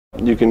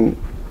you can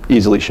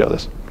easily show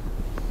this.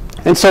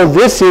 And so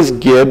this is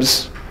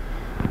Gibbs'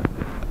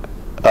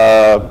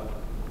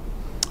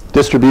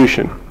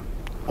 distribution,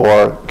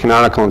 or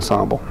canonical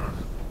ensemble.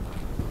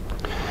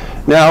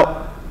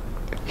 Now,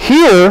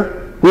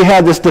 here we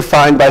have this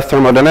defined by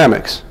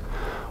thermodynamics.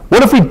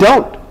 What if we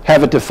don't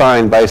have it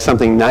defined by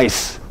something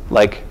nice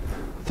like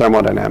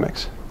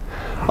thermodynamics?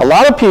 A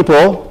lot of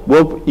people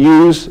will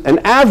use an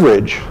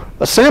average,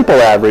 a sample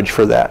average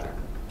for that.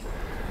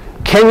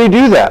 Can we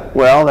do that?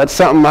 Well, that's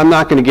something I'm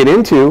not going to get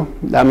into.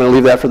 I'm going to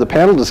leave that for the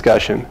panel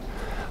discussion.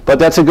 But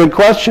that's a good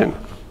question.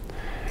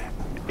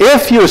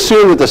 If you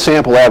assume that the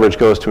sample average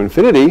goes to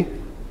infinity,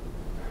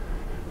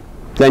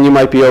 then you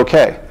might be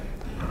OK.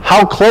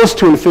 How close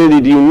to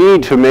infinity do you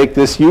need to make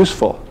this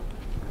useful?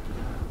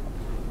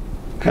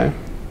 Okay.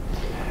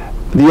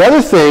 The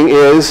other thing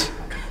is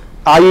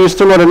I use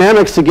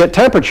thermodynamics to get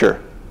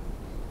temperature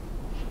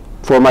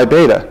for my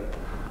beta.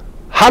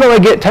 How do I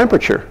get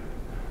temperature?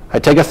 I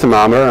take a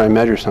thermometer and I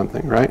measure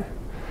something, right?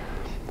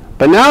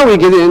 But now we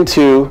get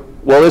into,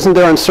 well, isn't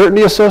there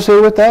uncertainty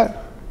associated with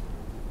that?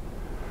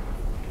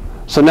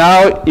 So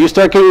now you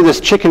start getting this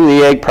chicken and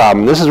the egg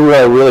problem. This is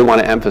where I really want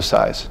to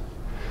emphasize.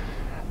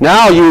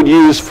 Now you would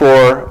use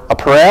for a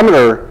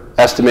parameter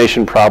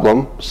estimation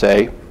problem,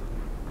 say,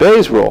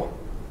 Bayes' rule,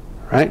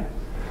 right?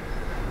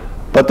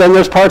 But then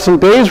there's parts in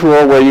Bayes'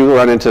 rule where you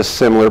run into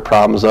similar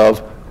problems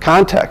of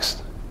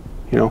context.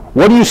 You know,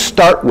 what do you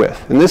start with?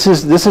 And this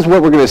is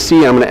what we're going to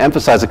see. I'm going to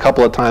emphasize a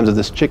couple of times of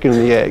this chicken and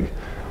the egg.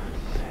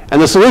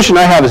 And the solution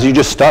I have is you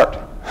just start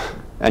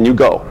and you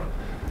go.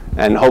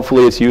 And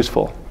hopefully it's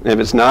useful. And if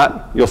it's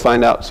not, you'll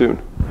find out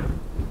soon.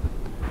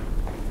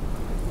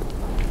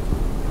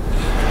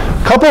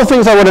 A couple of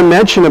things I want to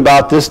mention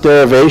about this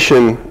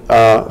derivation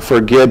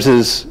for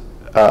Gibbs's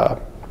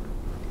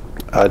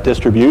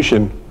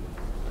distribution.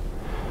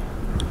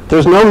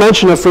 There's no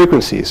mention of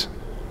frequencies.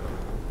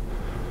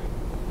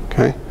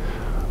 Okay?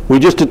 We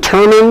just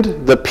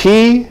determined the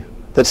P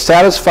that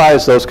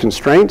satisfies those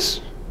constraints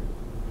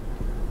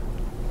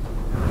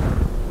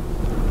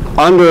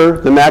under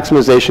the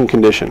maximization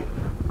condition.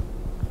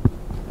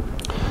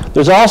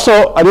 There's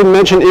also, I didn't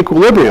mention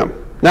equilibrium.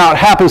 Now, it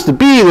happens to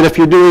be that if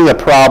you're doing a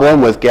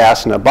problem with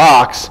gas in a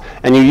box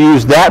and you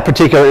use that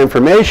particular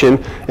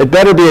information, it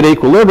better be at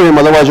equilibrium,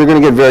 otherwise you're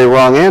going to get very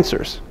wrong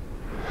answers.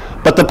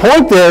 But the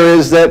point there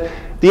is that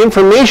the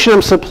information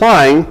I'm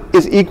supplying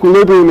is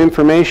equilibrium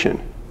information.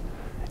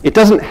 It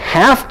doesn't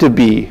have to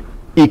be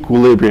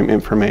equilibrium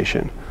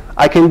information.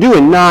 I can do a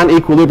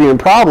non-equilibrium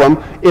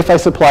problem if I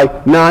supply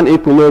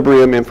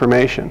non-equilibrium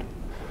information.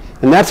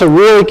 And that's a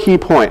really key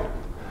point.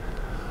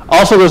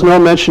 Also, there's no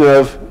mention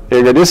of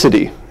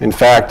ergodicity. In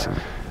fact,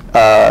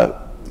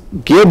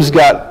 Gibbs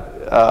got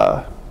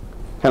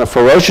kind of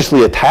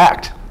ferociously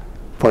attacked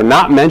for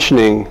not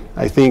mentioning,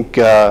 I think,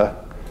 who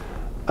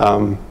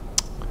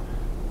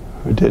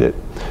did it?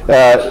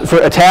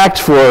 Attacked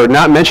for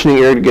not mentioning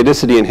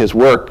ergodicity in his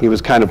work. He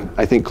was kind of,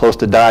 I think, close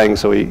to dying,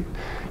 so he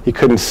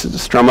couldn't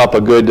strum up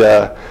a good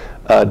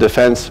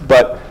defense.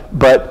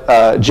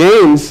 But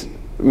James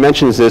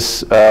mentions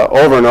this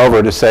over and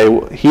over to say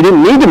he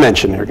didn't need to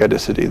mention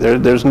ergodicity.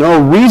 There's no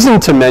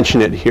reason to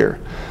mention it here.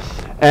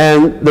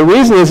 And the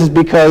reason is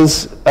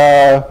because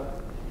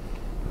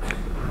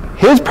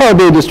his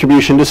probability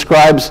distribution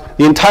describes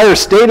the entire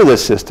state of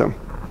this system.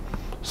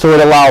 So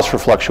it allows for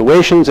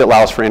fluctuations, it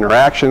allows for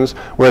interactions,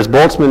 whereas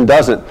Boltzmann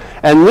doesn't.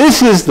 And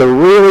this is the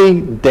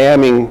really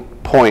damning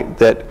point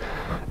that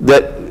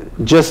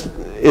just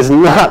is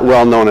not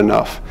well known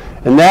enough.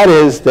 And that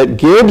is that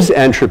Gibbs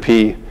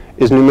entropy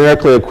is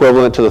numerically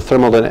equivalent to the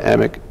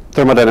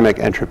thermodynamic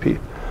entropy.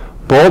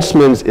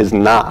 Boltzmann's is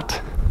not.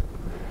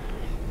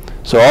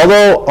 So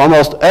although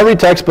almost every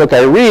textbook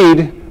I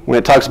read, when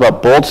it talks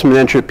about Boltzmann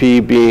entropy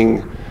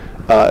being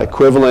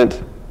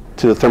equivalent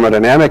to the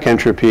thermodynamic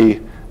entropy,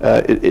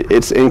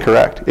 it's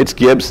incorrect. It's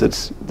Gibbs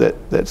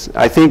that's,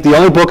 I think the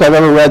only book I've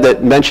ever read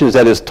that mentions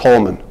that is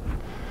Tolman.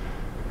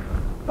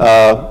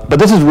 But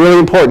this is really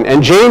important,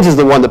 and James is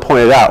the one that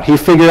pointed out. He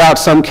figured out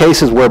some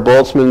cases where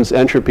Boltzmann's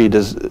entropy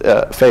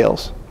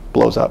fails,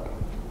 blows up.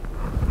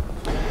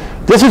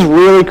 This is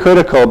really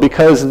critical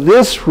because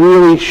this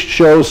really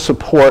shows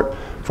support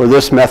for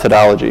this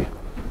methodology.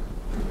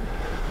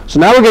 So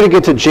now we're going to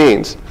get to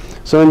James.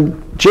 So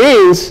in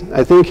James,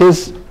 I think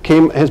his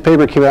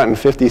paper came out in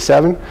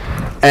 '57,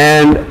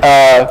 and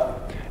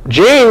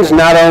James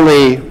not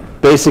only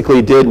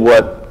basically did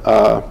what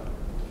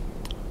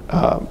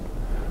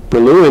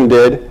Berlewin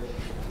did,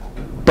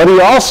 but he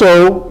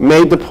also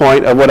made the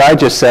point of what I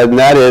just said, and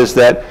that is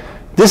that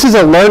this is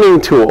a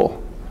learning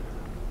tool.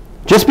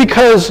 Just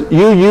because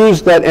you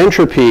use that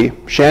entropy,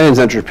 Shannon's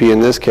entropy in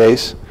this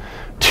case,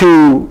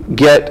 to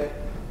get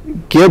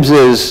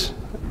Gibbs's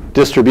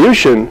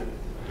distribution,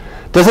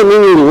 doesn't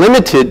mean you're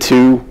limited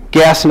to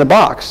gas in a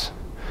box.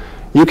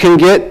 You can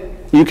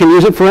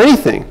use it for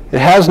anything. It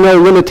has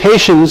no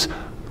limitations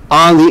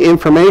on the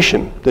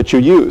information that you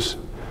use.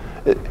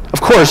 Of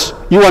course,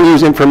 you want to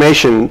use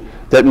information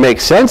that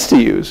makes sense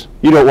to use.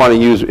 You don't want to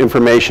use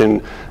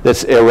information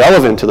that's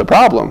irrelevant to the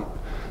problem.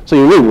 So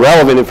you need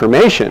relevant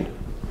information.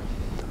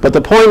 But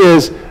the point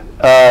is,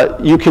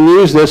 you can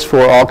use this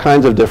for all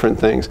kinds of different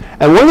things.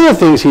 And one of the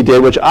things he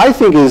did, which I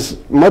think is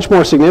much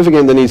more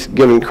significant than he's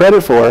given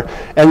credit for,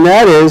 and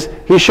that is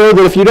he showed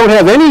that if you don't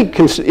have any,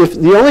 if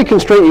the only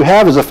constraint you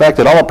have is the fact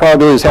that all the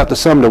probabilities have to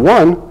sum to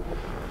 1,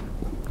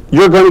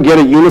 you're going to get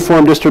a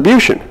uniform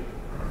distribution.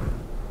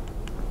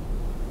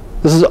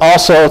 This is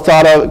also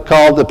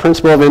called the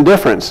principle of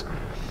indifference.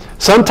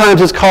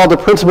 Sometimes it's called the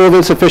principle of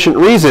insufficient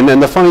reason,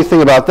 and the funny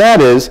thing about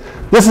that is,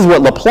 this is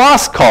what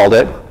Laplace called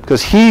it,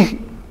 because he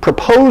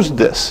proposed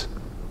this.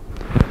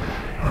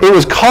 It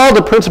was called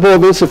the principle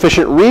of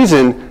insufficient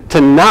reason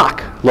to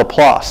knock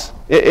Laplace.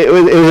 It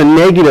was a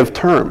negative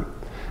term.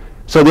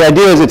 So the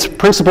idea is it's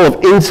principle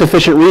of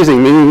insufficient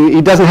reasoning, meaning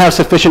he doesn't have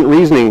sufficient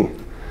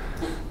reasoning,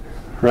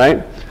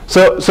 right?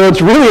 So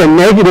it's really a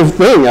negative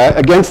thing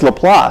against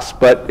Laplace,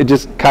 but it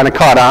just kind of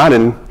caught on,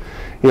 and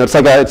it's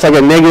like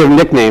a negative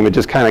nickname. It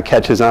just kind of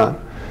catches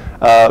on.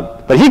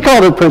 But he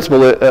called it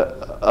principle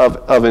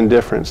of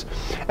indifference.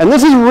 And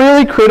this is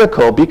really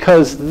critical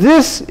because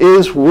this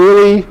is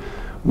really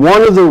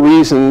one of the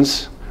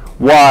reasons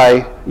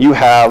why you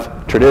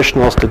have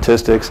traditional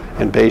statistics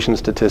and Bayesian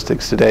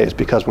statistics today, is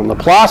because when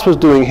Laplace was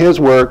doing his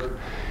work,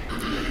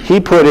 he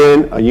put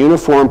in a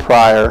uniform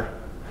prior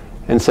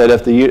and said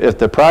if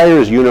the prior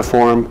is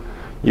uniform,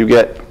 you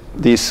get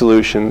these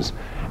solutions.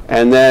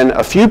 And then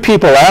a few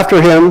people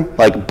after him,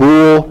 like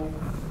Boole,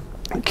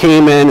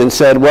 came in and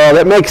said, well,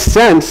 that makes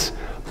sense,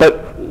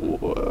 but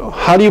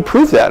how do you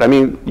prove that? I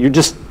mean, you're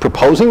just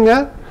proposing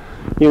that?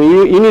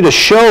 You need to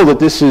show that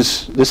this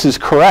is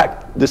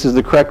correct. This is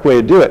the correct way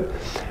to do it.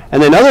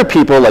 And then other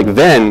people, like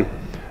Venn,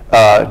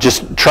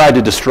 just tried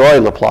to destroy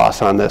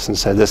Laplace on this and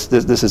said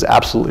this is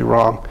absolutely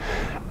wrong.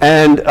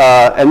 And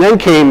then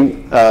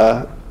came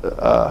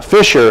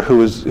Fisher,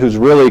 who's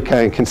really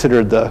kind of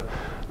considered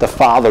the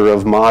father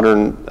of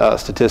modern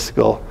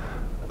statistical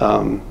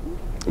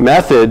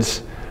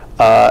methods.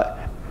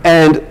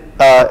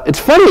 It's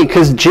funny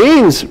because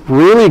Jaynes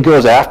really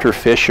goes after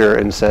Fisher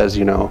and says,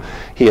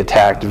 he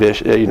attacked, he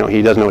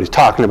doesn't know what he's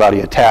talking about.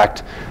 He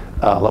attacked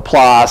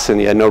Laplace, and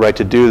he had no right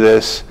to do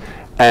this.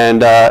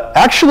 And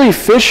actually,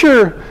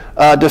 Fisher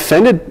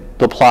defended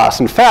Laplace.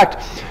 In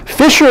fact,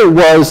 Fisher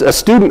was a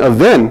student of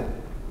Venn,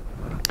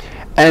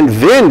 and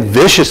Venn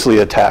viciously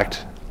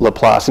attacked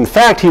Laplace. In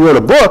fact, he wrote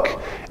a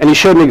book, and he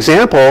showed an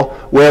example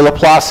where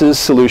Laplace's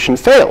solution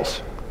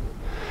fails,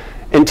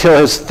 until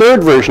his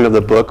third version of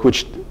the book,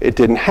 which it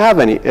didn't have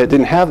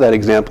that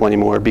example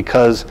anymore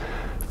because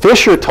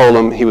Fisher told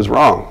him he was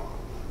wrong.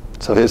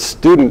 So his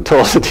student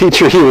told the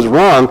teacher he was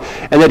wrong,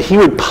 and that he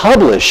would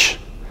publish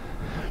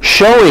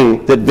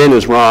showing that Venn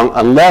is wrong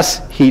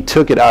unless he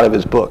took it out of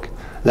his book.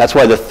 That's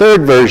why the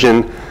third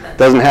version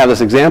doesn't have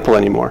this example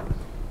anymore.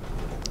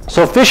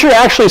 So Fisher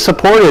actually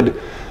supported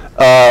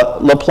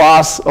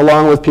Laplace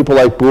along with people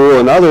like Boole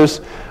and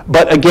others,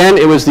 but again,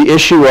 it was the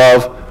issue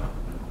of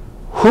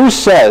who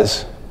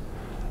says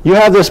you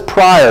have this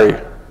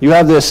prior, you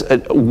have this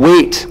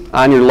weight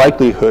on your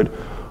likelihood.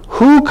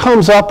 Who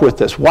comes up with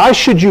this? Why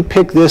should you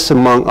pick this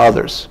among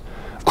others?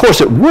 Of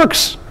course, it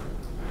works,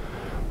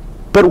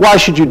 but why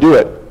should you do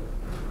it?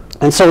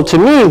 And so to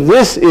me,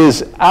 this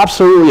is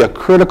absolutely a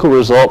critical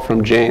result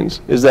from Jaynes,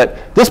 is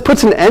that this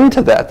puts an end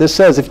to that. This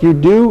says if you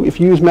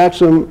use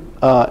maximum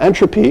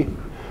entropy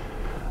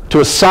to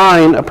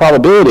assign a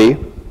probability,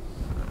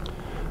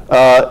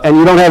 and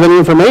you don't have any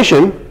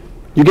information,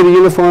 you get a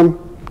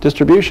uniform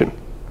distribution.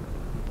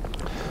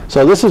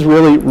 So this is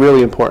really,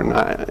 really important,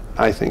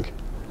 I think.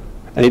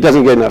 And he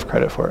doesn't get enough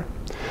credit for it.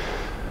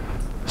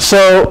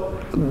 So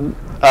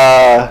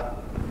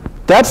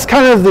that's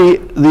kind of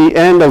the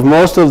end of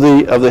most of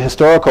the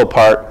historical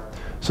part.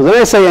 So then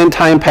I say, and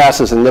time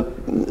passes. And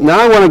now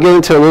I want to get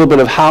into a little bit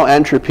of how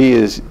entropy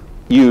is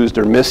used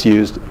or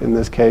misused in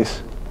this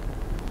case.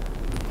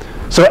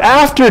 So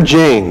after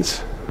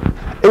Jaynes,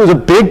 it was a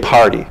big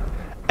party.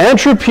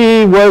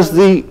 Entropy was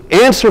the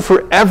answer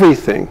for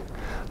everything.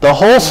 The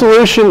whole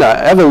solution,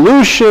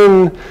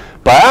 evolution,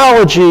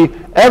 biology,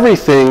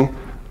 everything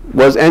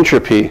was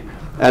entropy.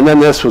 And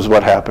then this was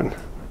what happened.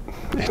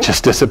 It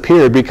just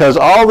disappeared because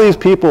all these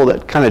people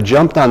that kind of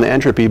jumped on the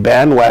entropy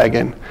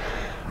bandwagon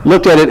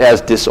looked at it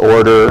as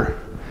disorder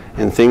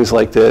and things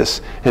like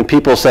this. And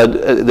people said,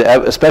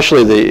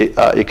 especially the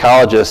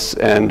ecologists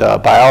and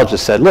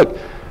biologists said, look,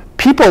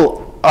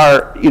 people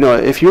are,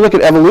 if you look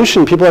at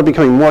evolution, people are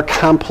becoming more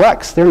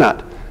complex. They're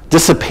not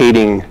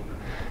dissipating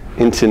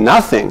into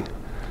nothing.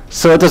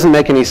 So it doesn't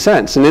make any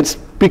sense. And it's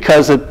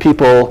because of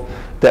people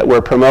that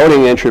were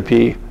promoting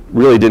entropy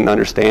really didn't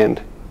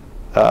understand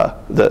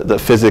the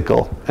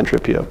physical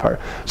entropy of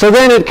part. So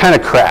then it kind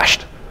of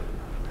crashed,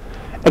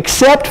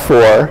 except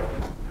for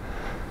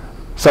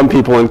some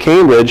people in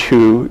Cambridge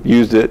who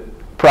used it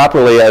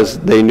properly as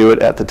they knew it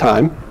at the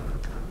time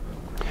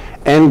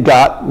and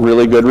got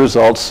really good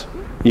results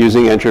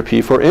using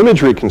entropy for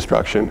image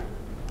reconstruction.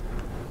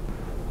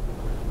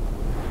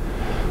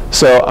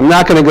 So I'm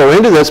not going to go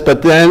into this,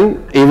 but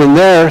then even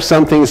there,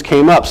 some things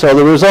came up. So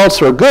the results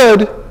are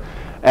good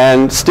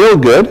and still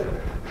good.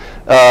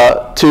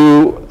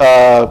 to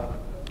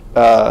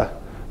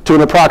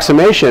an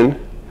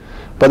approximation,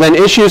 but then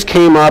issues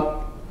came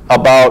up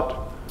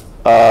about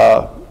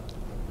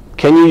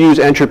can you use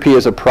entropy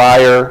as a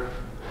prior?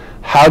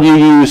 How do you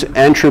use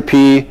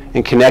entropy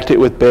and connect it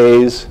with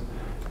Bayes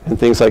and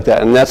things like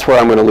that? And that's where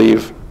I'm going to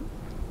leave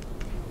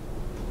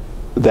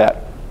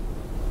that.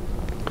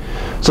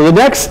 So the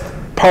next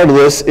part of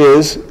this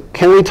is,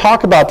 can we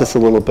talk about this a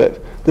little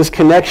bit? This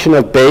connection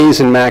of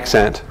Bayes and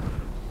MaxEnt.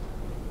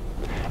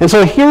 And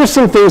so here's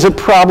some things that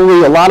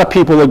probably a lot of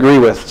people agree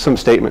with, some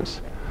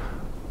statements.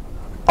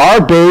 Are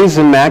Bayes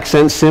and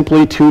MaxEnt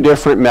simply two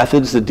different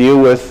methods that deal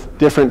with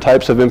different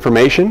types of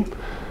information?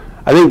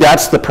 I think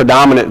that's the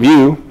predominant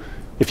view.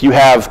 If you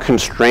have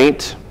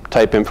constraint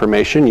type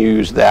information, you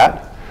use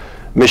that.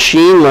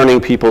 Machine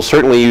learning people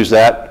certainly use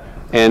that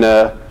in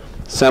a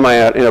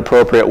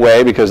semi-inappropriate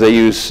way because they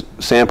use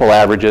sample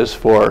averages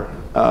for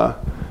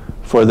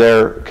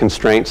their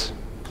constraints,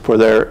 for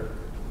their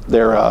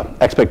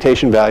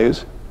expectation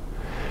values.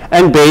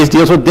 And Bayes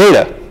deals with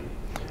data.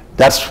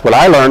 That's what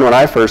I learned when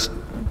I first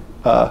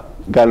got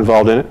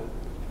involved in it.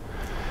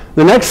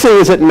 The next thing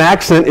is that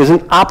MaxEnt is an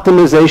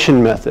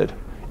optimization method.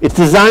 It's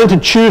designed to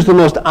choose the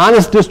most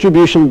honest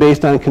distribution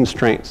based on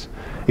constraints.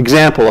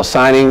 Example,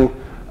 assigning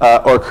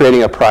or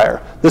creating a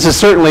prior. This is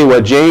certainly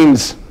what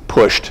Jaynes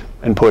pushed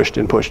and pushed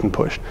and pushed and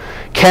pushed.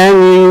 Can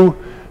you,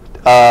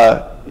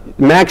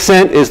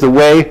 MaxEnt is the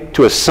way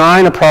to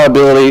assign a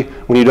probability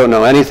when you don't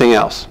know anything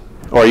else.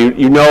 Or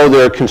you know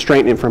their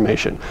constraint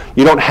information.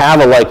 You don't have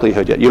a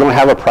likelihood yet. You don't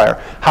have a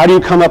prior. How do you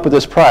come up with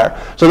this prior?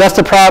 So that's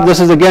the problem. This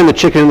is, again, the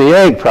chicken and the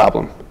egg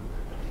problem.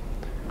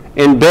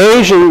 In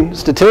Bayesian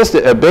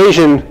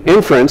Bayesian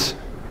inference,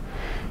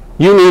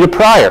 you need a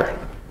prior.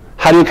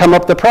 How do you come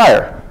up with the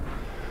prior?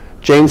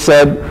 Jaynes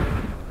said,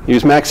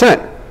 use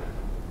MaxEnt.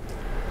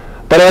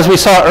 But as we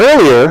saw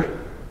earlier,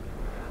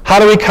 how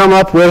do we come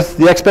up with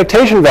the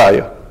expectation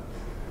value?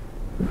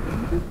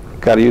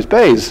 Got to use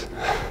Bayes.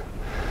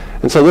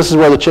 And so this is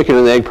where the chicken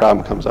and the egg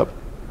problem comes up.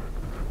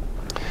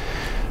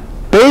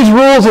 Bayes'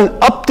 rule is an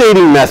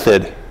updating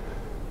method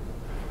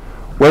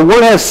where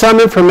one has some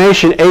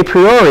information a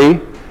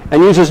priori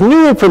and uses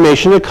new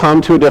information to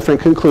come to a different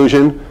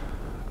conclusion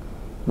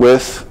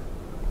with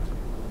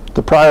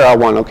the prior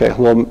R1. Okay,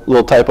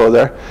 little typo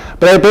there.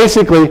 But it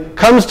basically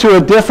comes to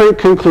a different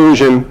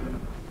conclusion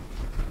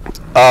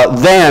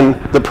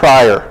than the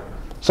prior.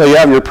 So you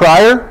have your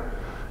prior,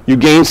 you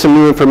gain some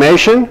new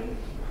information.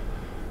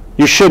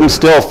 You shouldn't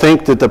still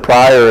think that the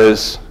prior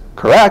is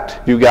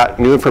correct. You've got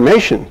new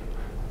information.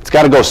 It's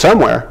got to go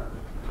somewhere,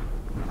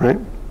 right?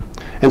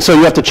 And so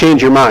you have to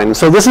change your mind. And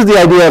so this is the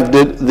idea of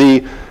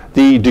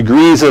the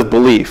degrees of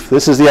belief.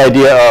 This is the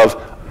idea of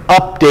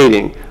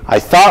updating. I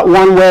thought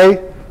one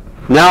way,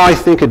 now I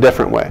think a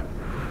different way.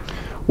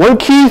 One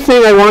key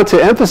thing I want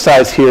to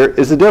emphasize here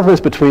is the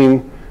difference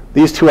between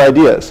these two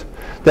ideas.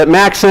 That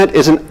MaxEnt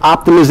is an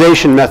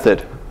optimization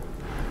method.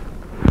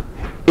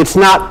 It's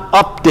not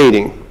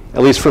updating.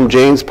 At least from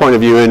Jaynes' point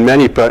of view and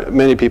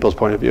many people's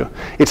point of view.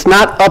 It's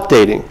not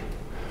updating.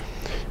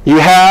 You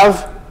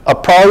have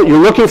you're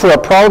looking for a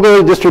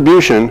probability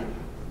distribution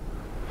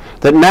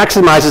that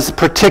maximizes a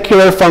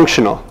particular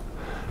functional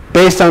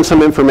based on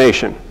some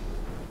information,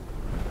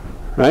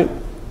 right?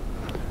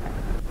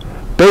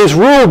 Bayes'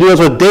 rule deals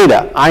with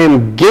data. I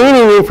am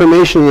gaining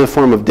information in the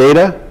form of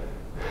data.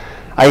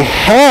 I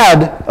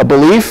had a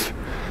belief,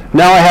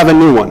 now I have a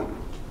new one.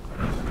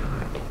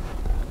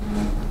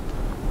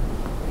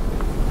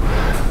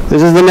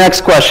 This is the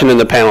next question in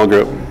the panel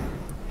group.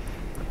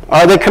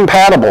 Are they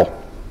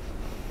compatible?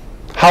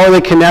 How are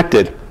they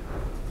connected?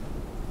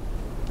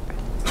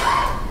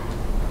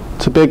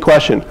 It's a big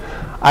question.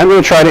 I'm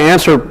going to try to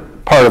answer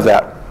part of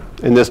that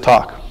in this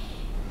talk.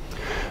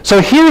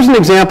 So here's an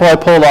example I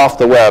pulled off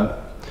the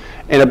web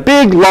in a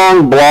big,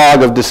 long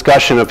blog of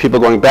discussion of people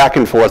going back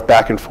and forth,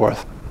 back and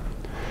forth.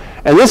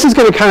 And this is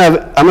going to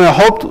I'm going to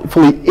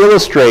hopefully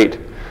illustrate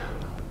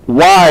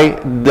why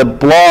the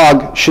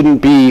blog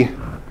shouldn't be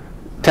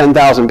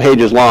 10,000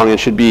 pages long, it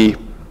should be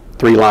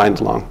 3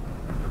 lines long.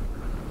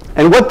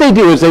 And what they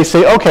do is they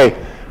say,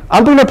 okay,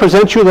 I'm going to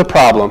present you with a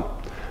problem.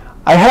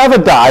 I have a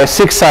die, a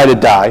 6-sided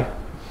die,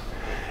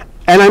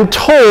 and I'm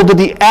told that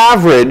the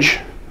average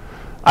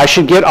I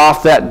should get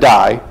off that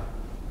die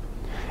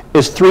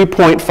is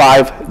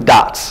 3.5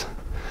 dots.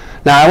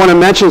 Now I want to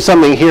mention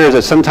something here is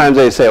that sometimes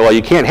they say, well,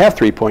 you can't have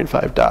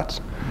 3.5 dots.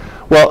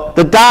 Well,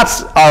 the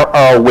dots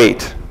are a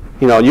weight.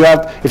 You know,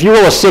 if you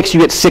roll a 6, you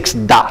get 6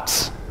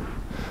 dots.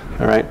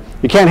 All right?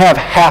 You can't have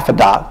half a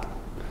dot,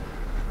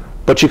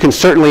 but you can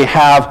certainly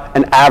have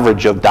an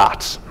average of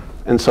dots.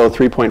 And so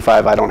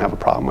 3.5 I don't have a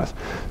problem with.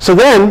 So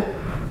then,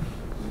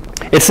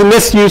 it's the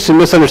misuse and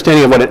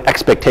misunderstanding of what an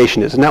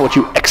expectation is, and not what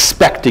you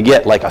expect to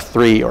get, like a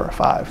 3 or a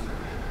 5.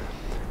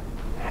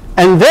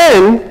 And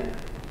then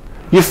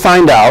you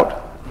find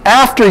out,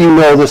 after you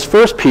know this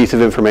first piece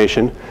of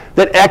information,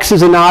 that x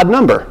is an odd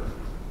number.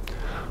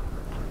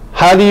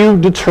 How do you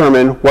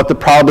determine what the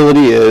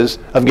probability is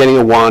of getting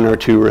a 1 or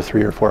 2 or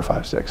 3 or 4 or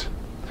 5, 6?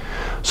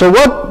 So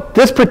what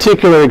this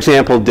particular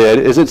example did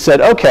is it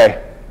said,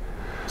 okay,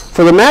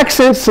 for the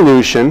MaxEnt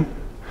solution,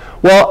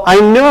 well, I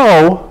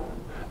know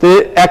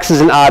that x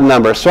is an odd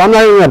number, so I'm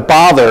not even going to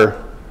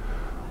bother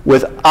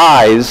with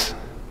i's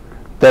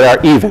that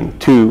are even,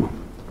 2,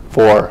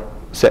 4,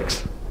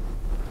 6.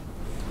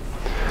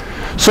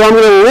 So I'm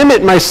going to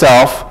limit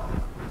myself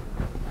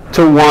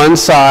to one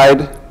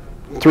side,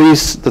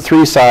 the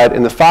 3 side,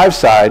 and the 5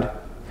 side,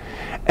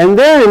 and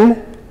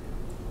then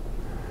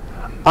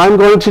I'm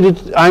going to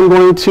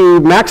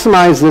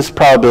maximize this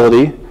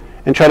probability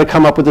and try to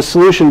come up with a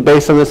solution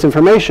based on this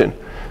information.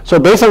 So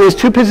based on these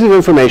two pieces of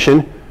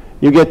information,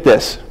 you get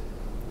this.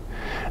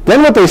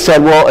 Then what they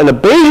said, well, in a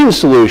Bayesian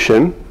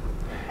solution,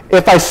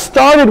 if I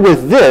started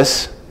with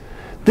this,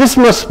 this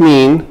must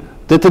mean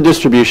that the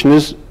distribution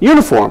is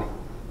uniform.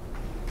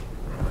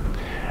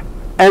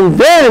 And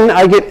then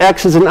I get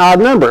x as an odd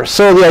number.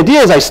 So the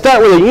idea is I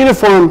start with a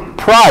uniform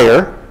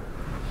prior,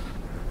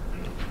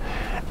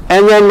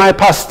 and then my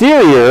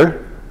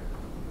posterior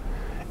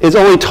is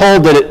only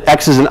told that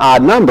x is an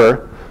odd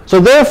number. So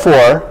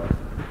therefore,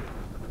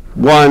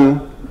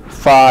 1,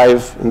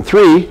 5, and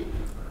 3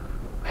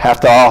 have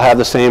to all have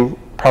the same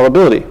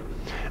probability.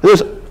 And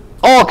there's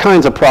all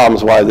kinds of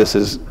problems why this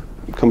is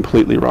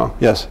completely wrong.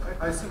 Yes?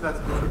 I assume that's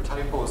due to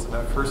typos in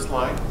that first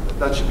line.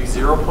 That should be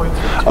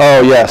 0.32.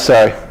 Oh, yeah,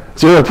 sorry.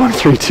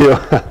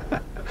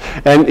 0.32.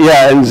 And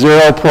yeah, and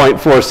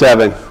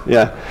 0.47.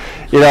 Yeah.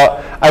 You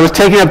know, I was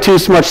taking up too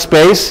much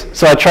space,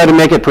 so I tried to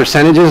make it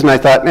percentages, and I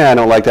thought, nah, I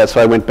don't like that, so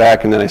I went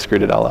back, and then I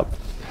screwed it all up.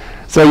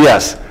 So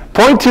yes,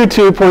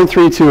 0.22,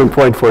 0.32, and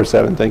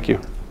 0.47. Thank you.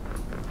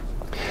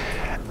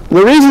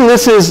 The reason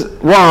this is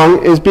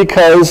wrong is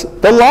because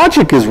the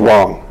logic is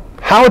wrong,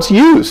 how it's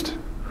used.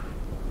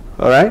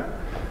 All right?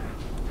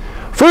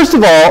 First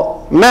of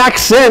all,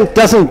 MaxEnt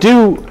doesn't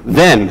do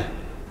then.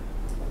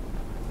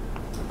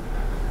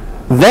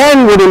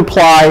 Then would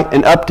imply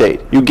an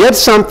update. You get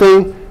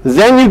something,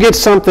 then you get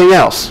something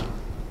else.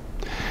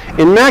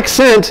 In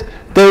MaxEnt,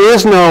 there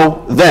is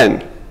no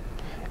then.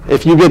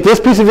 If you get this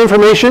piece of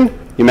information,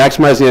 you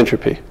maximize the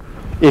entropy.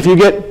 If you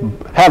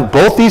have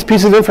both these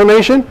pieces of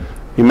information,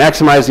 you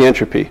maximize the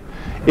entropy.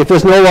 If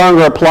this no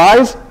longer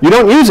applies, you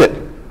don't use it.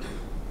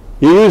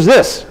 You use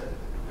this.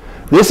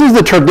 This is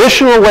the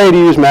traditional way to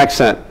use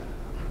MaxEnt.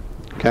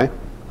 Okay?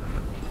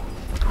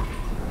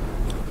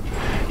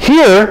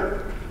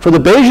 Here, for the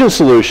Bayesian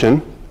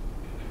solution,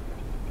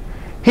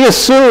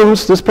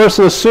 this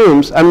person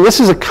assumes, I mean, this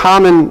is a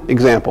common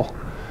example.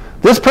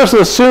 This person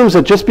assumes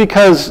that just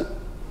because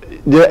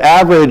the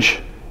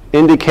average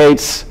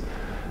indicates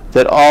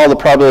that all the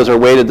probabilities are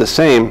weighted the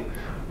same,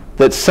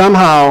 that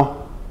somehow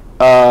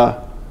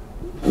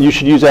you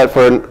should use that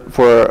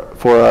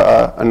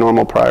for a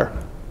normal prior.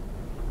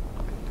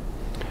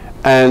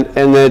 And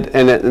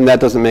that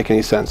doesn't make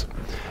any sense.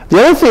 The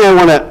other thing I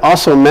want to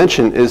also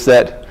mention is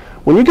that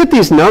when you get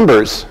these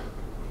numbers,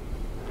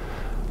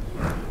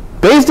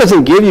 Bayes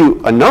doesn't give you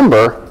a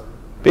number,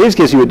 Bayes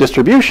gives you a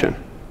distribution.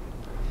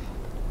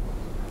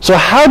 So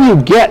how do you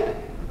get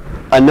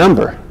a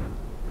number?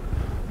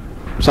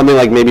 Something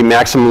like maybe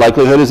maximum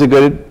likelihood is a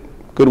good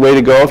way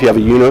to go. If you have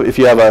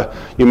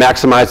you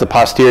maximize the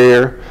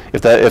posterior.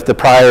 If the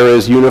prior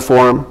is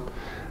uniform,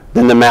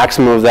 then the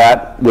maximum of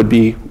that would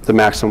be the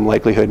maximum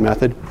likelihood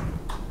method.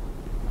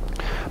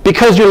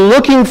 Because you're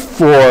looking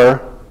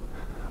for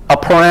a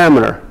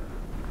parameter,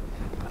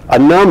 a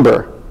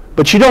number,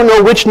 but you don't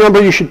know which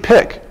number you should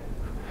pick.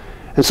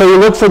 And so you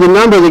look for the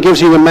number that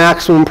gives you the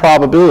maximum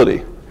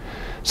probability.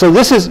 So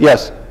this is,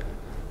 yes?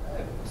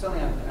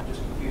 Something I'm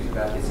just confused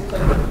about. It seems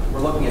like we're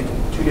looking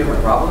at two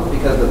different problems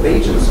because the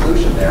Bayesian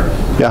solution there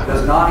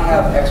does not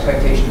have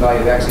expectation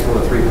value of x equal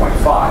to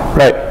 3.5.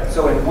 Right.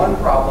 So in one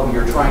problem,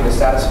 you're trying to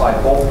satisfy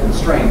both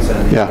constraints, and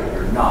in the other,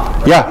 you're not.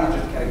 Right? Yeah. These are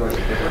just categories of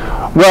different.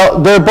 Well,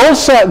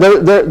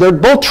 they're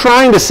both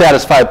trying to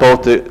satisfy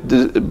both the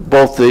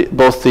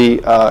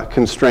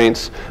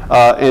constraints,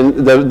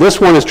 and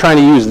this one is trying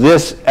to use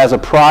this as a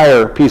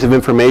prior piece of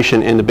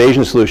information in the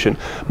Bayesian solution.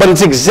 But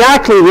it's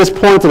exactly this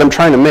point that I'm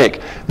trying to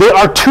make. They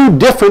are two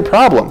different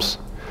problems.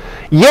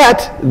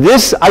 Yet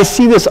I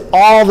see this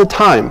all the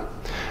time,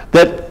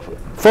 that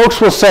folks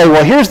will say,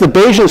 well, here's the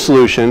Bayesian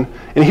solution,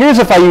 and here's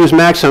if I use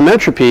maximum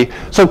entropy.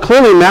 So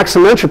clearly,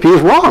 maximum entropy is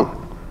wrong.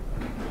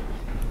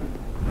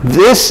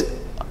 This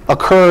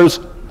occurs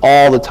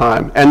all the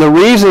time. And the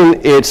reason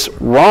it's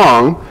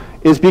wrong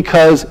is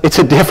because it's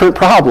a different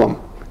problem.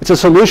 It's a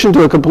solution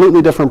to a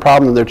completely different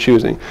problem that they're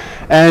choosing.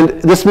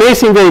 And this may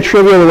seem very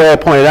trivial the way I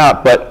pointed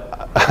out,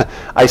 but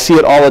I see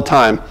it all the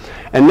time.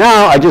 And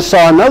now I just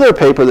saw another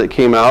paper that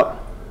came out,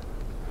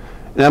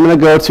 and I'm going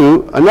to go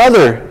to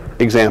another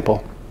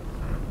example.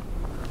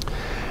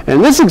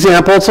 And this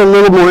example, it's a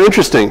little more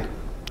interesting.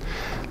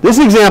 This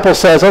example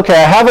says, okay,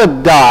 I have a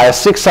die, a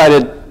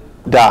 6-sided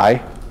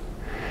die,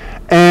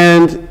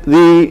 and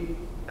the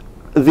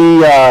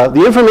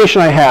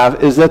information I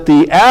have is that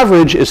the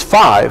average is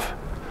 5,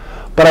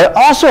 but I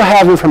also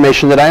have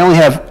information that I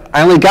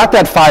only got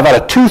that 5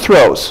 out of 2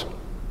 throws.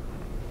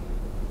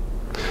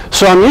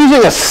 So I'm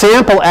using a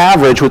sample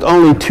average with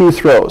only 2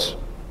 throws.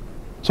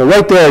 So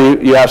right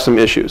there, you have some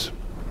issues.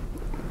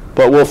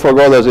 But we'll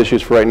forego those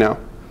issues for right now.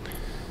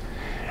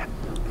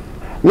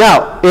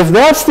 Now, if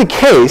that's the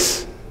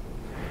case,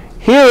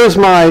 here is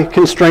my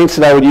constraints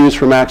that I would use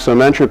for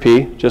maximum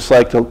entropy, just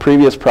like the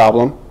previous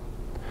problem.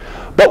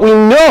 But we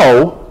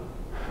know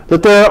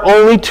that there are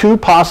only two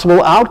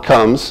possible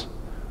outcomes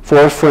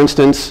for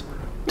instance,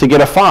 to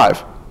get a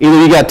 5.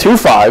 Either you get 2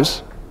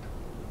 5s,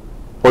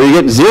 or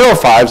you get 0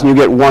 5s and you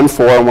get 1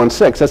 4 and 1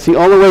 6. That's the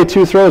only way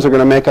 2 throws are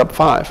going to make up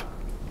 5.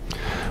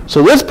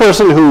 So this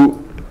person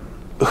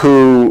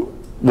who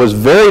was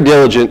very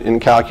diligent in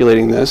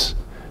calculating this,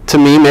 to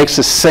me, makes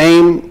the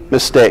same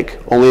mistake,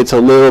 only it's a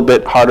little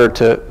bit harder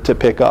to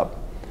pick up.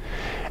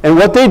 And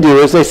what they do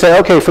is they say,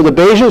 okay, for the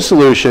Bayesian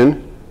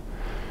solution,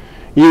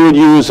 you would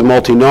use a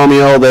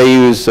multinomial. They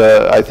use,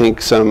 I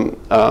think, some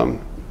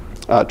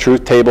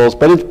truth tables.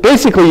 But it's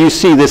basically, you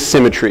see this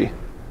symmetry,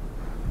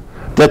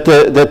 that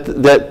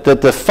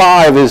the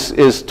 5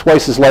 is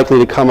twice as likely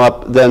to come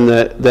up than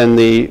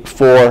the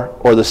 4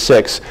 or the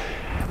 6.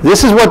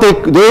 This is what they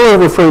were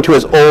referring to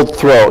as old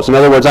throws. In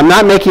other words, I'm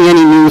not making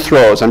any new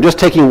throws. I'm just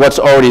taking what's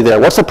already there.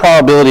 What's the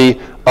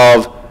probability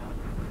of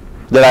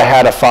that I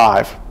had a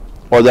 5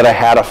 or that I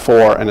had a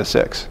 4 and a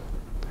 6?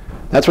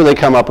 That's where they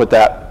come up with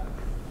that.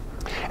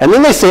 And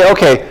then they say,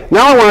 okay,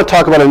 now I want to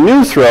talk about a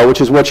new throw,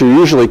 which is what you're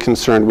usually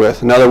concerned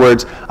with. In other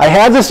words, I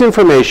have this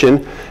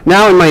information.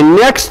 Now in my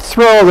next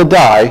throw of the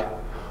die,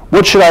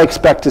 what should I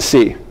expect to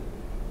see?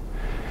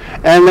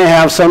 And they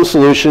have some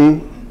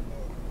solution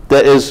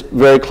that is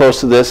very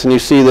close to this, and you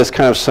see this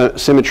kind of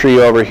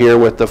symmetry over here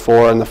with the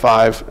 4 and the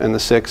 5 and the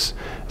 6.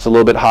 It's a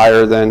little bit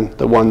higher than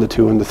the 1, the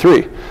 2, and the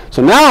 3.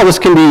 So now this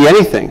can be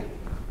anything,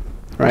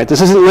 right?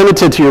 This isn't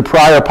limited to your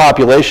prior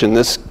population.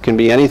 This can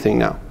be anything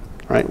now,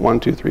 right? 1,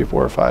 2, 3,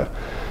 4, 5.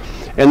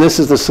 And this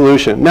is the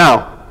solution.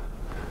 Now,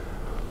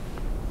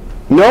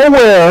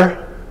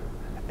 nowhere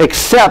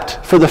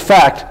except for the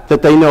fact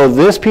that they know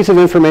this piece of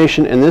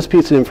information and this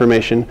piece of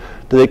information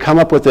do they come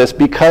up with this,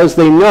 because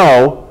they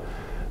know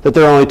that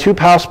there are only two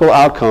possible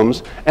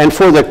outcomes. And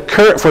for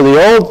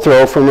the old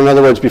throw, from in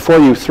other words, before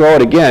you throw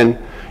it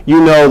again,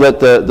 you know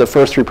that the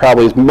first three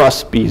probabilities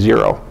must be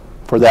 0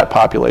 for that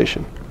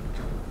population.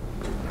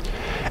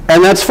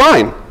 And that's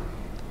fine.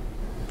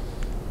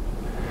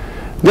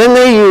 Then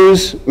they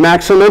use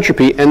maximum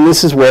entropy, and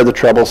this is where the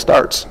trouble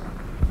starts.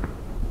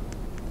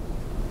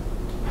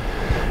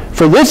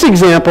 For this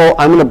example,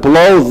 I'm going to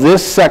blow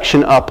this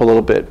section up a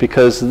little bit,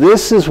 because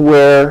this is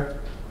where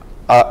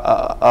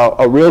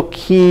a real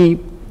key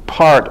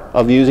part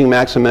of using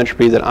maximum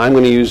entropy that I'm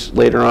going to use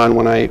later on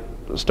when I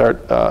start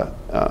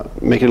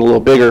making it a little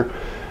bigger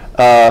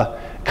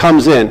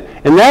comes in.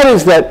 And that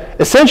is that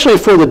essentially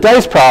for the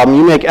dice problem,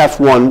 you make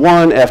F1,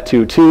 1,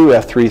 F2, 2,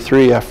 F3,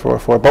 3,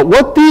 F4, 4. But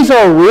what these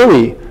are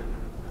really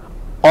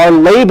are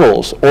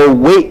labels or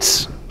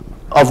weights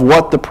of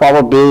what the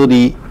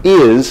probability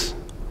is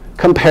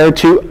compared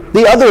to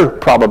the other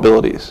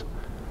probabilities.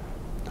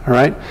 All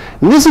right?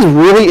 And this is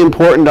really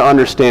important to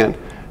understand,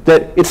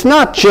 that it's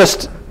not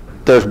just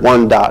there's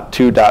 1 dot,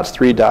 2 dots,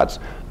 3 dots.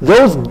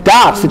 Those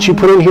dots that you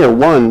put in here,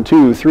 1,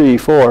 2, 3,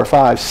 4,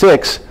 5,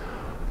 6,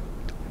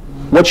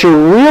 what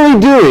you're really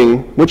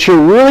doing, what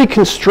you're really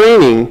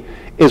constraining,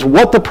 is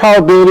what the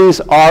probabilities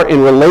are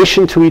in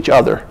relation to each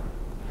other.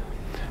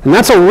 And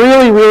that's a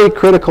really, really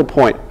critical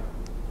point.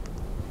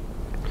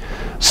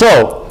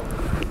 So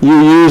you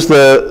use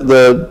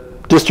the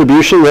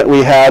distribution that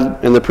we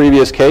had in the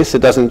previous case.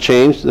 It doesn't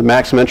change. The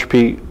maximum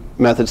entropy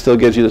method still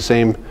gives you the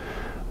same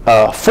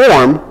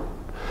form.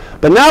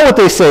 But now what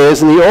they say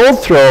is, in the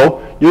old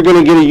throw, you're going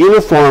to get a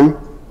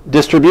uniform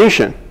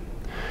distribution.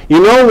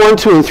 You know 1,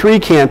 2, and 3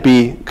 can't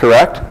be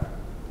correct.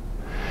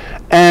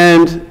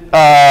 And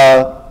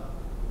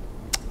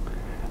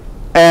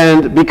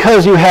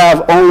because you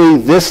have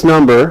only this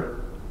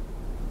number,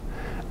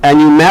 and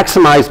you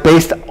maximize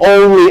based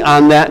only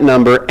on that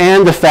number,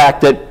 and the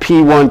fact that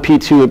P1,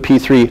 P2, and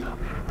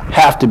P3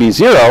 have to be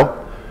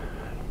 0,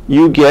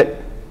 you get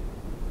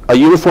a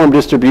uniform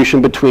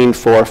distribution between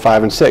 4,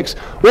 5, and 6.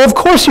 Well, of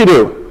course you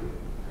do.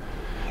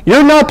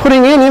 You're not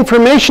putting in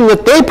information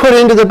that they put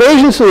into the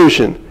Bayesian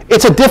solution.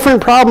 It's a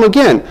different problem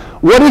again.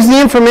 What is the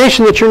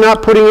information that you're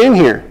not putting in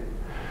here?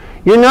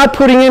 You're not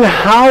putting in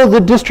how the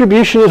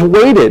distribution is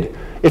weighted.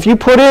 If you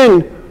put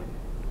in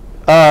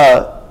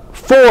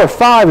 4,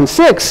 5, and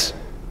 6,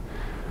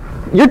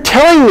 you're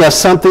telling us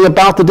something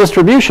about the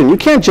distribution. You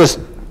can't just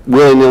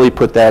willy-nilly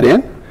put that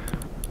in,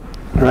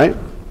 right?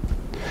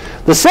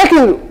 The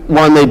second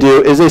one they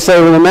do is they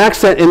say, well, the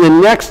MaxEnt in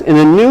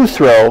the new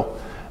throw,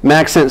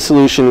 MaxEnt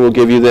solution will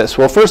give you this.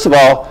 Well, first of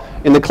all,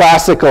 in the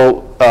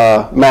classical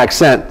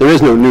MaxEnt, there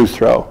is no new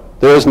throw.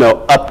 There is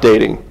no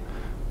updating.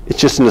 It's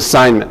just an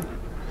assignment.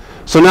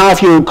 So now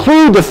if you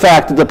include the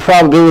fact that the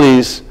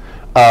probabilities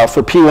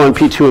for P1,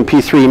 P2, and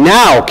P3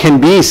 now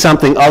can be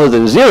something other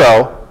than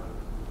 0,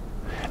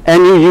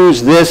 and you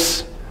use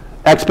this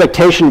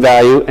expectation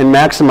value and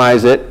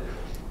maximize it,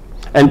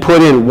 and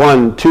put in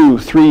 1, 2,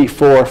 3,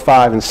 4,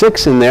 5, and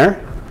 6 in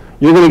there,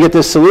 you're going to get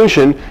this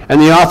solution. And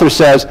the author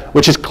says,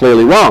 which is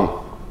clearly wrong.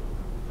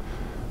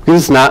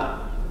 Because it's not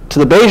to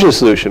the Bayesian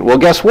solution. Well,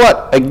 guess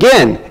what?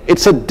 Again,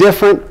 it's a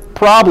different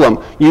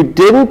problem. You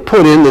didn't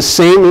put in the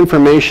same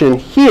information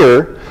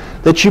here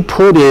that you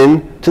put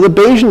in to the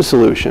Bayesian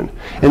solution.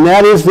 And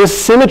that is this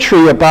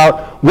symmetry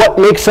about what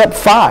makes up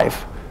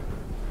 5.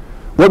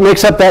 What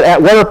makes up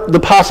that, what are the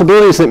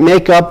possibilities that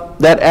make up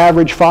that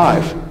average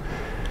 5?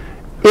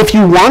 If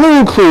you want to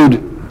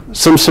include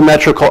some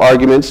symmetrical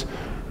arguments,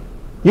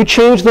 you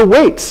change the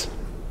weights.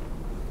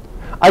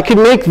 I could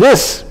make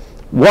this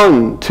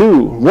 1,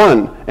 2,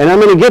 1, and I'm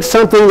going to get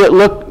something that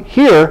look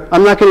here.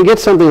 I'm not going to get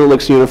something that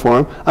looks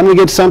uniform. I'm going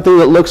to get something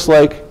that looks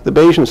like the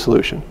Bayesian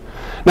solution.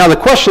 Now the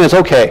question is,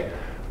 okay,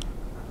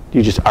 do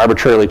you just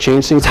arbitrarily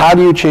change things? How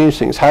do you change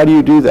things? How do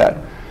you do that?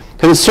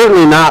 Because it's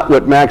certainly not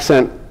what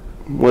MaxEnt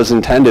was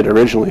intended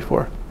originally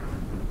for.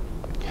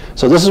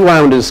 So this is what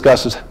I want to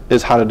discuss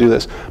is how to do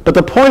this. But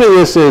the point of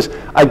this is,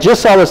 I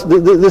just saw this.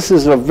 This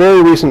is a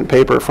very recent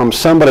paper from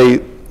somebody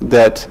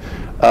that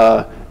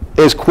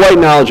is quite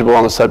knowledgeable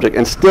on the subject,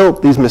 and still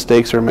these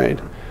mistakes are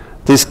made.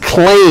 This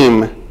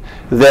claim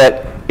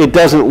that it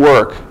doesn't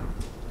work,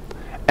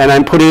 and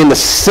I'm putting in the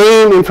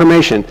same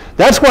information.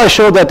 That's why I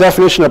showed that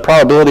definition of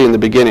probability in the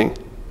beginning.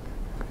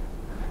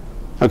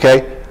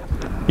 Okay?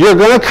 You're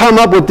going to come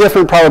up with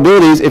different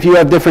probabilities if you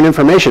have different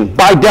information,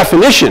 by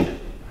definition.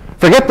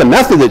 Forget the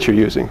method that you're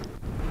using.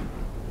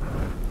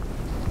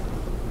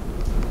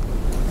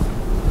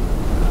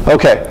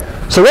 Okay,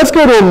 so let's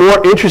go to a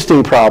more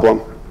interesting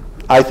problem.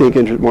 I think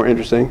more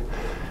interesting.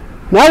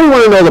 Now we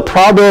want to know the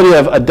probability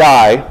of a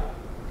die,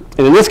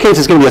 and in this case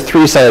it's going to be a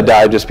 3-sided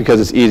die just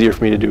because it's easier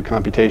for me to do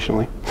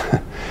computationally.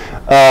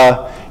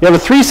 You have a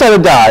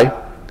 3-sided die,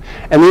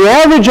 and the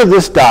average of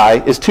this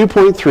die is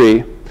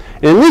 2.3.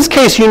 And in this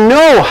case, you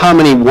know how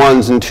many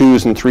 1s and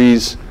 2s and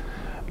 3s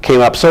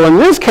came up. So in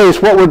this case,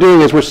 what we're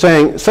doing is we're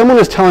saying, someone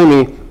is telling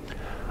me,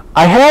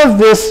 I have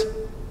this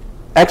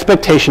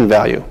expectation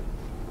value.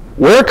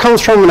 Where it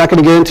comes from, we're not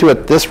going to get into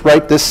it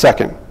right this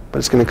second, but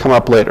it's going to come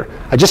up later.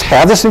 I just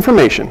have this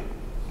information,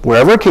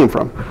 wherever it came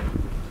from.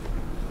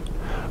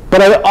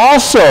 But I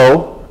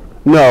also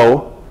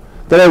know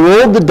that I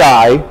rolled the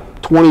die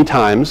 20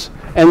 times,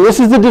 and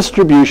this is the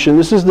distribution,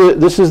 this is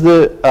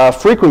the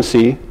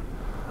frequency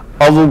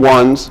of the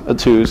 1s, the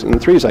 2s, and the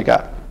 3s I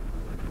got.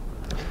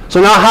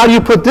 So now how do you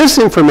put this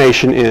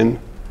information in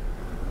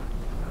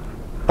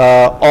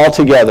all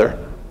together?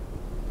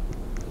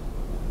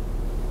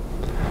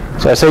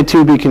 So I say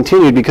to be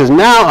continued because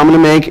now I'm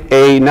going to make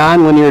a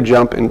nonlinear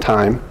jump in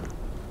time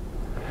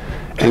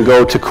and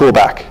go to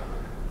coolback.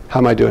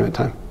 How am I doing in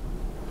time?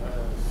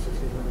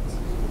 15 minutes.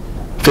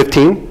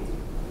 15?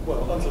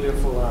 Well, until you're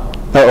full out.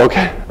 Oh,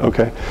 okay,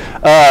 okay.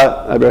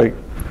 I better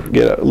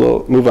get a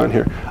little move on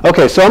here.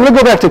 Okay, so I'm going to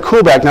go back to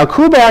Kullback. Now,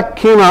 Kullback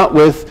came out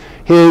with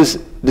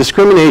his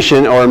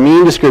discrimination, or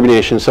mean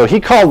discrimination. So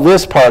he called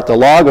this part, the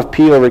log of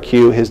p over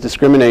q, his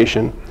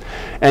discrimination.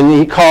 And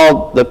he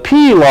called the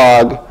p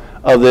log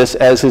of this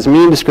as his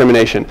mean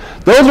discrimination.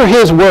 Those are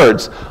his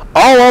words.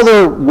 All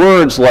other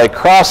words like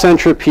cross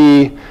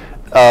entropy,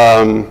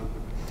 everything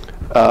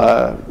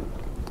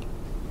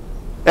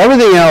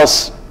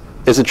else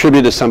is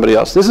attributed to somebody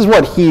else. This is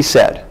what he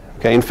said.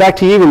 Okay? In fact,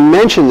 he even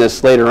mentioned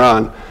this later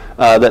on,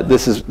 that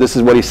this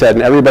is what he said,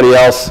 and everybody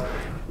else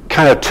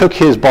kind of took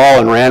his ball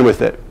and ran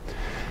with it.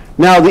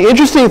 Now, the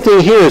interesting thing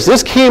here is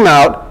this came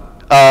out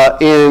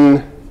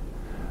in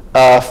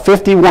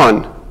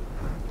 51,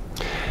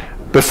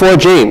 before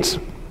Jaynes.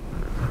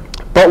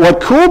 But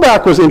what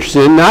Kullback was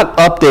interested in, not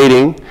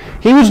updating,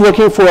 he was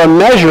looking for a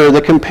measure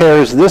that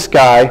compares this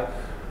guy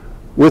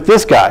with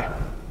this guy.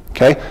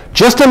 Okay?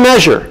 Just a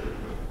measure.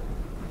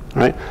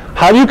 Right?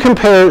 How do you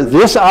compare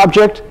this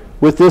object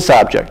with this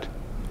object?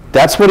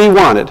 That's what he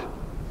wanted.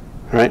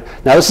 Right?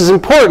 Now this is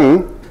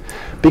important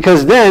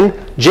because then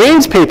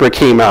Jaynes' paper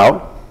came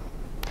out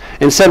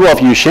and said, well,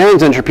 if you use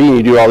Shannon's entropy and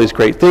you do all these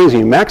great things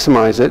and you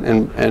maximize it,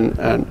 and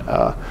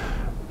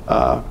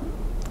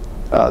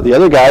the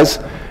other guys,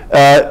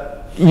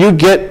 you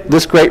get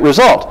this great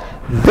result.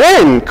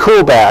 Then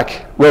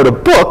Kullback wrote a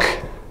book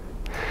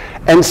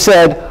and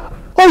said,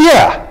 oh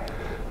yeah,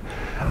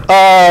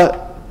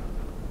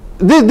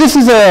 this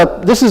is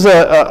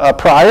a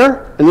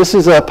prior and this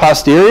is a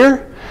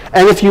posterior,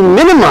 and if you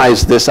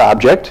minimize this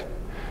object,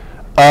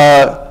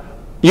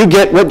 you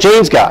get what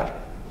Jaynes got.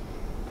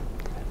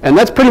 And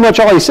that's pretty much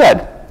all he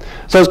said.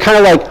 So it's kind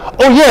of like,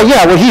 oh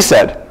yeah, what he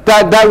said.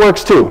 That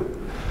works too.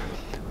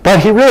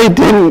 But he really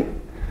didn't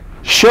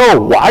show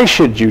why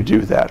should you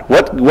do that.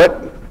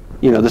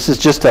 This is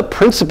just a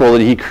principle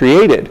that he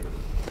created.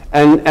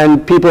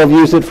 And people have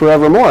used it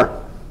forevermore.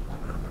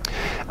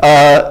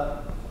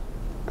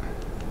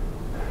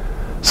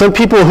 Some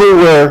people who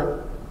were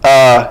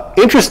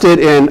interested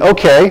in,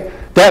 okay,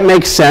 that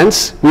makes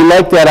sense. We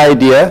like that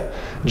idea.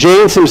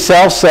 Jaynes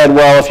himself said,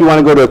 well, if you want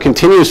to go to a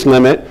continuous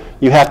limit,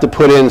 you have to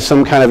put in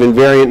some kind of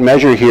invariant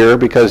measure here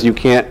because you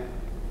can't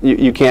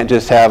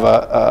just have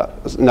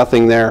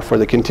nothing there for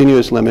the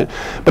continuous limit.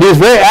 But he was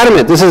very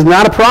adamant, this is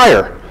not a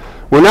prior.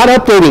 We're not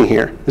updating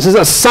here. This is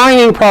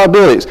assigning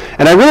probabilities.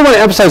 And I really want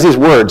to emphasize these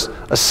words,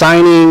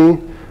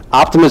 assigning,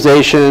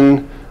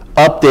 optimization,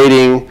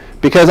 updating,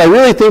 because I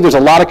really think there's a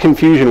lot of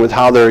confusion with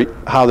how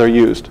they're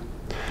used.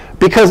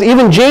 Because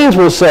even James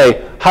will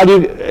say,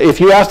 if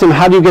you asked him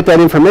how do you get that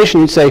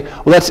information, he'd say,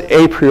 well, that's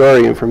a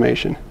priori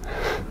information.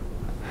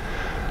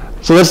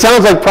 So that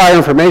sounds like prior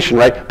information,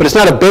 right? But it's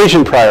not a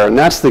Bayesian prior, and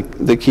that's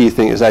the key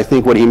thing, is I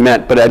think what he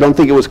meant. But I don't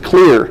think it was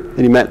clear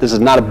that he meant this is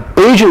not a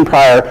Bayesian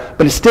prior,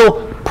 but it's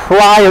still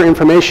prior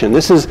information.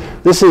 This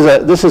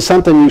is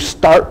something you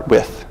start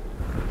with,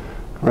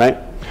 right?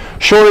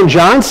 Shore and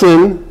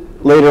Johnson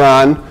later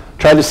on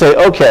tried to say,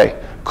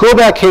 okay,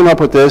 Kullback came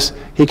up with this.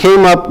 He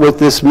came up with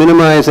this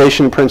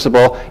minimization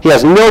principle. He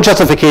has no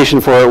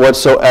justification for it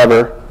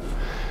whatsoever.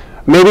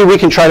 Maybe we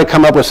can try to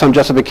come up with some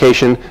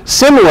justification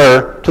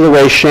similar to the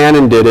way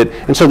Shannon did it.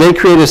 And so they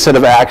created a set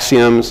of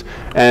axioms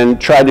and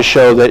tried to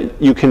show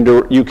that you can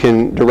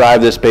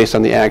derive this based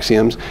on the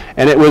axioms.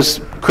 And it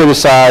was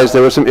criticized.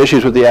 There were some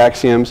issues with the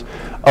axioms.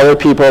 Other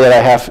people that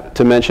I have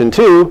to mention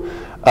too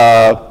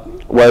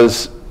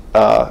was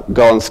Gull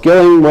and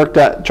Skilling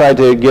tried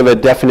to give a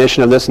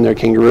definition of this in their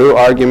kangaroo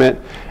argument.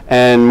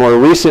 And more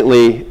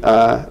recently,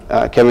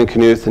 Kevin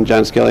Knuth and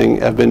John Skilling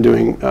have been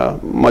doing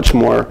much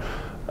more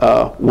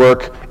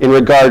work in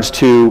regards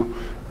to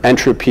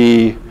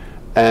entropy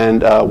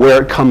and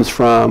where it comes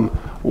from,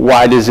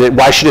 why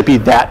should it be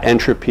that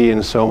entropy,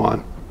 and so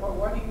on. Well,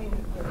 what do you mean?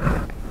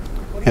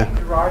 What do you mean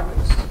derive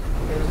this?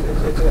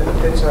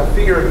 It's a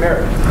figure of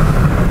merit.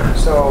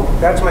 So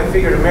that's my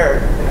figure of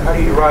merit. And how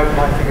do you derive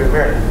my figure of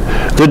merit?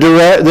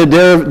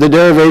 The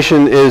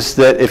derivation is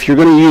that if you're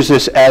going to use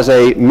this as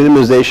a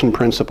minimization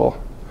principle,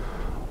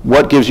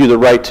 what gives you the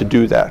right to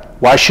do that?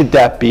 Why should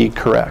that be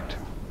correct?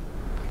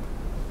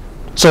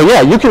 So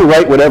yeah, you can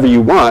write whatever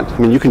you want. I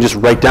mean, you can just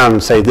write down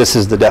and say this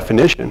is the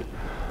definition.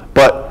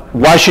 But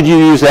why should you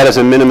use that as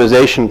a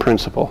minimization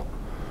principle?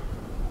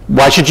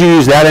 Why should you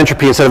use that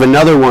entropy instead of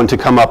another one to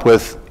come up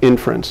with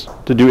inference,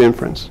 to do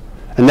inference?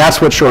 And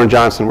that's what Shore and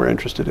Johnson were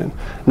interested in.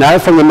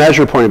 Not from the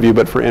measure point of view,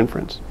 but for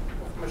inference.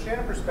 From a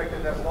Shannon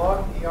perspective, that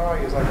log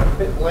EI is like a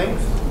bit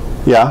length.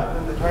 Yeah. And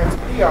then the times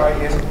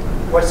PI is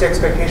what's the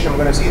expectation I'm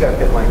going to see that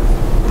bit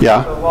length.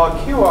 Yeah. So log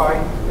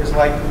QI is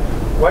like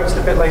what's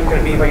the bit length going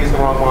to be if I use the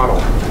wrong model?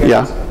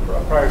 Yeah.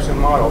 A prior assumed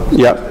model. So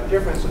yep. What's the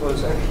difference of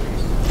those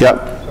entropys?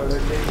 Yep.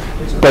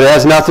 So but it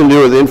has nothing to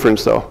do with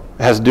inference, though.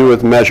 It has to do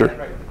with measure.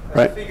 Right. As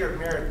right. a figure of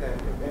merit, then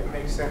it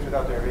makes sense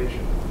without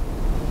derivation.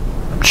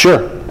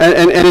 Sure.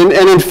 And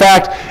in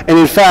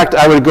fact,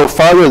 I would go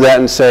farther than that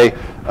and say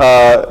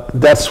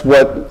that's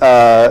what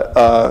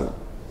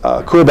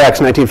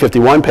Kullback's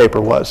 1951 paper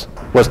was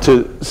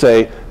to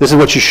say this is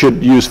what you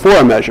should use for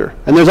a measure.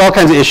 And there's all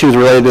kinds of issues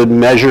related to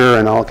measure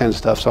and all kinds of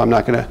stuff, so I'm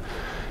not going to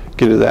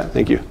get into that.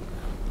 Thank you.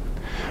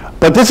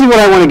 But this is what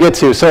I want to get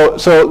to.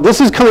 So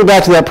this is coming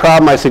back to that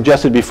problem I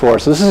suggested before.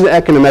 So this is an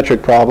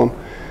econometric problem.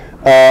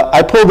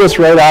 I pulled this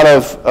right out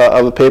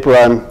of a paper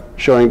I'm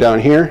showing down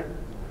here.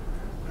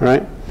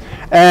 Right?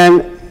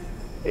 And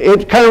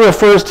it kind of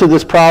refers to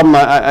this problem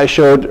I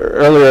showed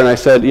earlier, and I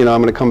said, I'm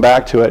going to come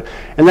back to it.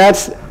 And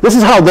this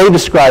is how they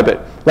describe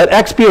it. Let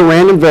x be a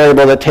random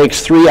variable that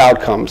takes 3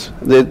 outcomes.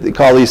 They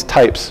call these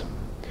types,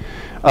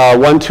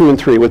 1, 2, and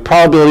 3, with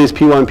probabilities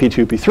P1,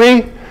 P2,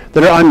 P3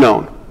 that are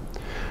unknown.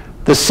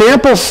 The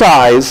sample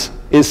size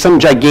is some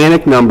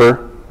gigantic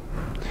number,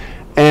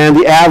 and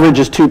the average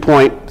is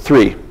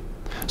 2.3.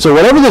 So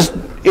whatever this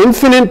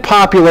infinite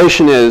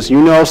population is, you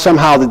know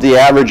somehow that the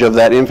average of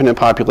that infinite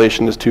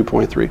population is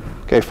 2.3.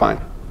 Okay, fine.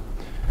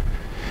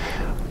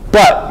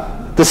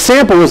 But the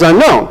sample is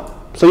unknown,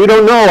 so you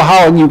don't know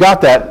how you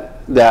got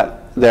that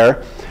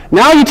there.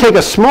 Now you take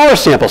a smaller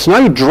sample, so now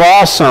you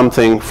draw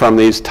something from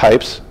these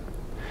types,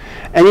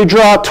 and you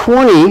draw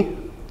 20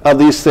 of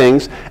these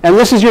things, and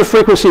this is your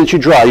frequency that you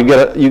draw. You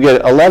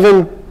get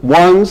 11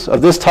 ones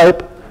of this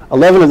type,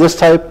 11 of this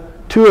type,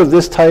 2 of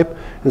this type,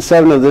 and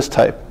 7 of this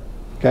type.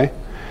 Okay?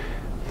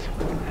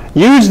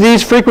 Use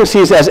these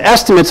frequencies as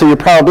estimates of your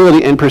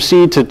probability and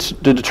proceed to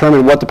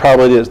determine what the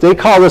probability is. They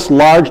call this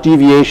large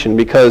deviation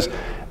because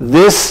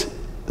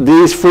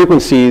these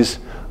frequencies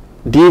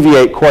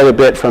deviate quite a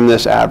bit from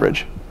this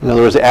average. In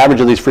other words, the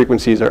average of these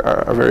frequencies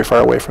are very far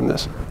away from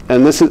this.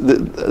 And this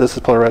is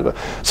polarized.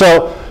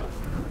 So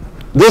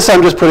this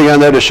I'm just putting on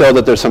there to show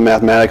that there's some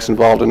mathematics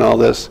involved in all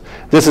this.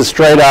 This is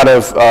straight out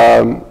of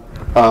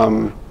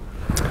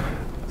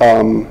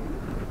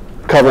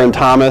Cover and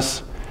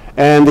Thomas.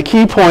 And the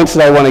key points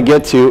that I want to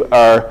get to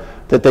are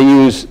that they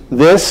use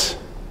this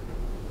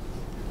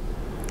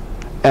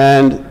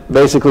and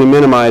basically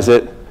minimize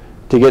it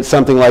to get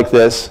something like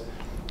this.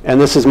 And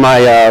this is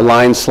my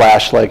line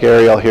slash like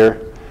Arial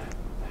here.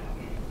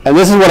 And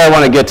this is what I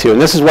want to get to,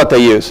 and this is what they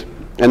use.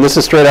 And this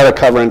is straight out of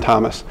Cover and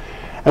Thomas.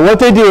 And what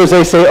they do is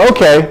they say,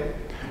 okay,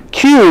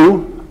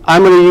 Q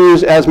I'm going to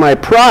use as my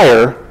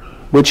prior,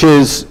 which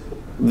is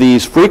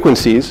these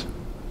frequencies,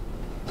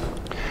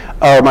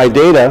 or my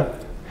data.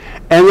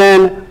 And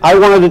then I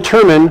want to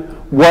determine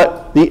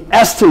what the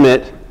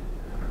estimate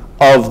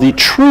of the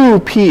true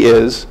P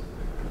is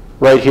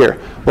right here.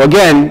 Well,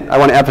 again, I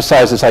want to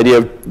emphasize this idea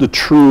of the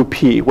true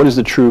P. What is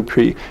the true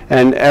P?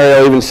 And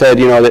Ariel even said,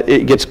 you know, that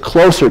it gets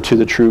closer to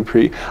the true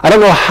P. I don't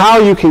know how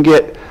you can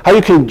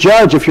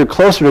judge if you're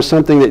closer to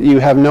something that you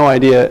have no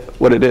idea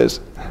what it is.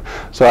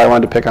 So I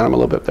wanted to pick on him a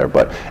little bit there.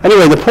 But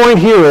anyway, the point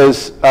here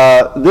is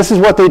this is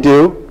what they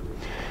do.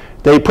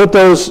 They put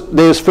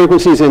those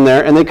frequencies in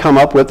there, and they come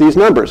up with these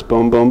numbers.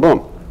 Boom, boom,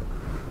 boom.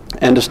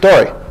 End of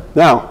story.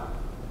 Now,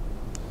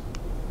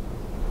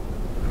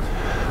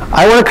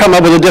 I want to come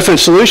up with a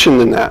different solution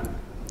than that.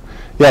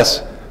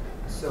 Yes?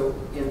 So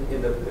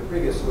in the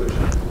previous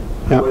solution,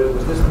 yeah.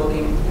 was this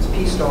looking, is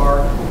P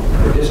star,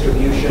 the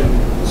distribution,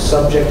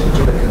 subject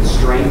to the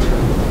constraint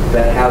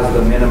that has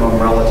the minimum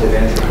relative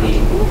entropy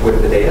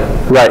with the data?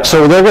 Right.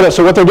 So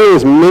what they're doing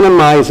is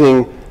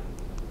minimizing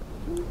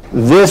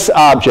this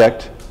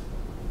object.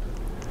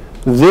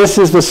 This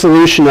is the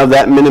solution of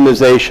that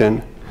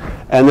minimization.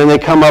 And then they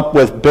come up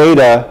with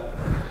beta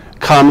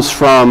comes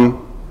from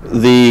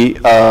the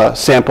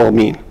sample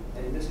mean.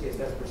 And in this case,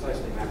 that's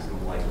precisely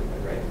maximum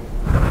likelihood, right?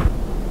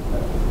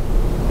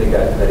 I think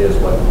that is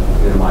what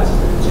minimizes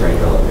the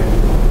constraint relative.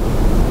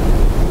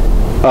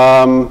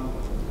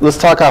 Let's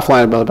talk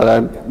offline about it, but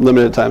I'm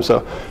limited time,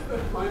 so.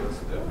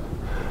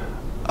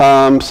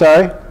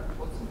 Sorry?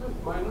 What's the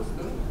minus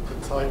there?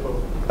 It's a typo.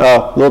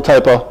 Oh, little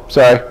typo,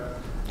 sorry.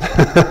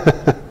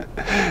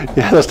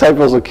 Yeah, those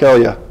typos will kill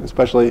you,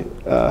 especially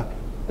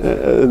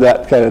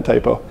that kind of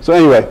typo. So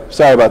anyway,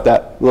 sorry about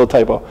that, little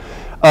typo.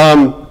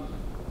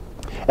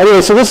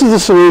 Anyway, so this is the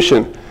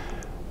solution.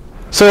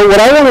 So what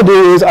I want to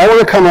do is I want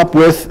to come up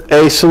with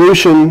a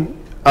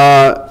solution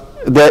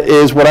that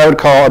is what I would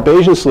call a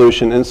Bayesian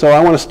solution. And so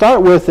I want to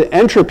start with the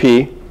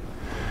entropy.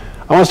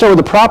 I want to start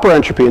with the proper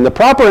entropy. And the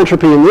proper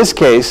entropy in this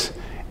case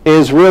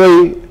is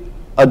really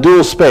a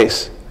dual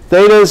space,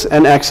 thetas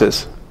and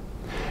x's.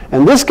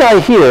 And this guy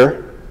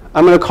here,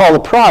 I'm going to call the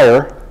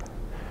prior.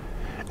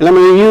 And I'm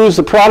going to use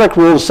the product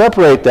rule to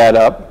separate that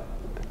up.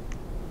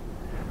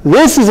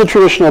 This is a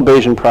traditional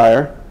Bayesian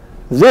prior.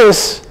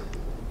 This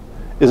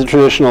is a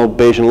traditional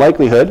Bayesian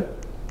likelihood.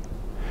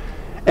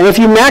 And if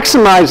you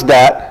maximize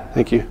that,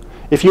 thank you,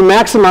 if you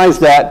maximize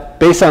that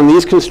based on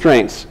these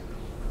constraints,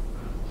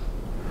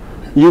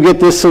 you get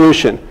this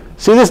solution.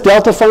 See this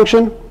delta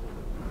function?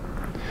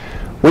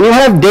 When you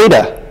have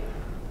data,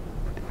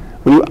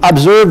 when you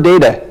observe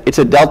data, it's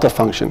a delta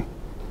function.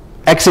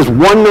 X is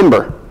one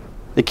number.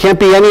 It can't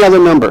be any other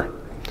number.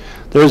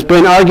 There's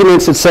been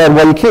arguments that said,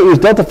 well, you can't use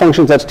delta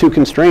functions, that's too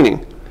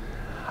constraining.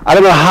 I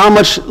don't know how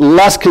much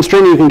less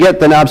constraining you can get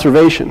than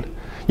observation.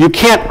 You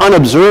can't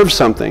unobserve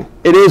something.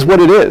 It is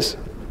what it is,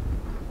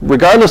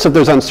 regardless if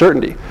there's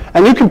uncertainty.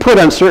 And you can put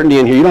uncertainty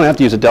in here. You don't have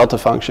to use a delta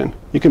function.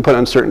 You can put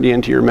uncertainty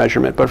into your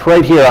measurement. But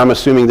right here, I'm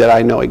assuming that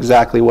I know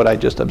exactly what I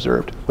just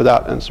observed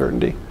without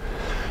uncertainty.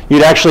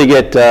 You'd actually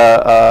get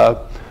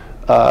a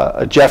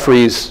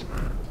Jeffreys,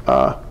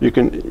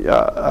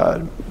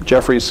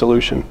 Jeffreys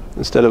solution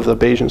instead of the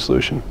Bayesian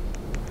solution.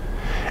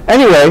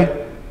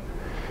 Anyway,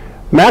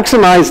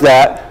 maximize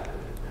that.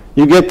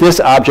 You get this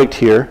object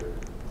here.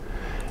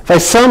 If I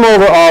sum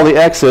over all the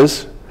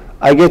x's,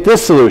 I get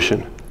this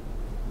solution,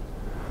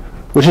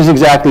 which is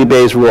exactly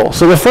Bayes' rule.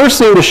 So the first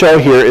thing to show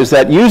here is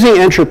that using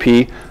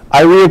entropy,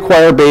 I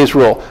reacquire Bayes'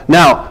 rule.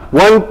 Now,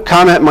 one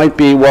comment might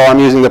be, well, I'm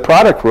using the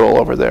product rule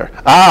over there.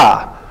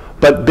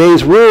 But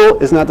Bayes' rule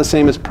is not the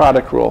same as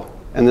product rule,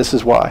 and this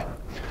is why.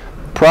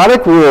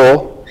 Product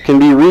rule can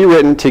be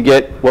rewritten to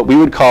get what we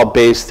would call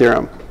Bayes'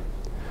 theorem,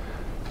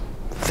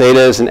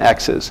 thetas and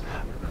x's.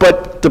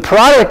 But the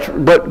product,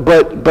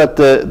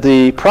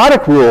 the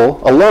product rule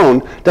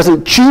alone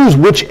doesn't choose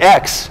which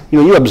x.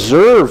 You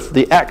observe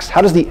the x. How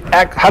does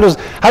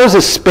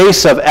the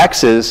space of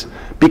x's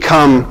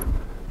become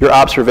your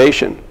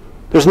observation?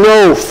 There's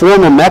no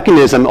formal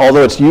mechanism,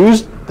 although it's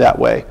used that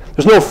way.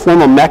 There's no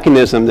formal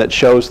mechanism that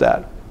shows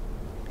that.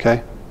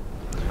 Okay.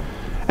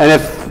 And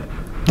if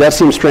that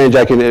seems strange,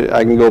 I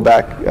can go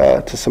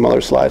back to some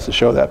other slides to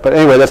show that. But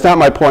anyway, that's not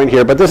my point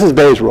here. But this is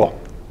Bayes' rule.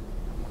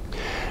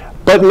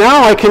 But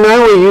now I can not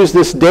only use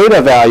this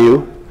data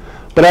value,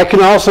 but I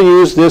can also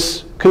use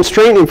this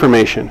constraint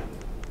information.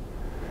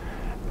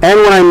 And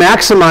when I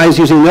maximize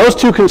using those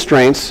two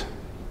constraints,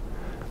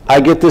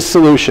 I get this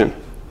solution.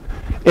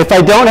 If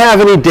I don't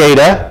have any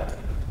data,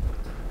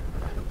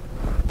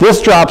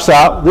 this drops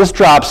out, this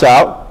drops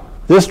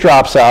out, this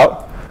drops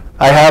out,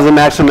 I have the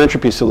maximum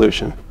entropy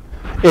solution.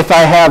 If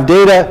I have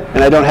data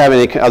and I don't have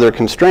any other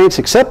constraints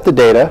except the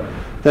data,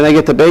 then I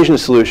get the Bayesian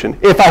solution.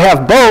 If I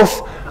have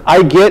both,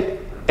 I get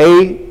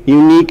a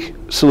unique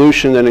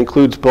solution that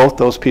includes both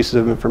those pieces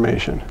of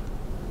information.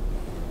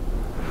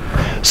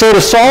 So to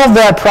solve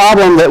that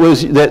problem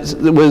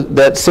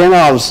that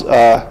Sanov's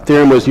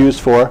theorem was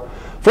used for,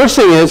 first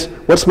thing is,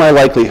 what's my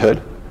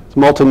likelihood? It's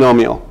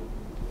multinomial.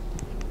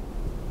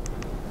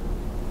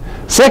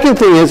 Second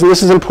thing is, and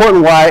this is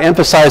important why I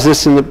emphasized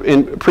this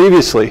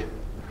previously,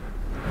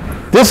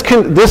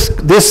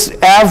 this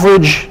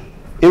average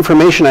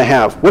information I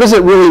have, what does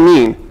it really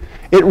mean?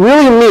 It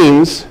really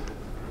means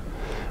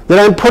that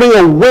I'm putting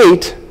a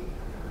weight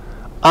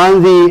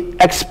on the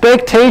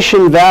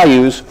expectation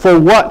values for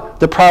what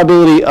the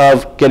probability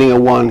of getting a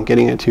 1,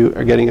 getting a 2,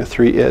 or getting a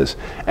 3 is.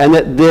 And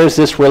that there's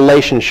this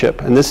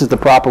relationship, and this is the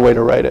proper way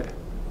to write it.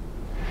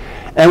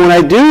 And when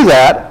I do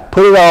that,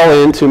 put it all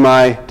into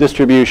my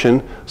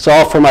distribution,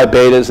 solve for my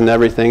betas and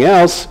everything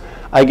else,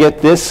 I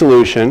get this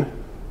solution,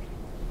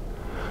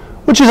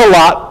 which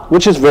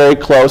is very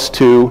close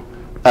to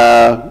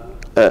the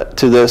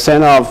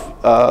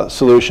Sanov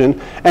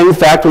solution. And in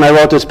fact, when I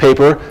wrote this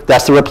paper,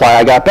 that's the reply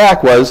I got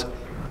back was,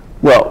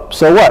 well,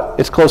 so what?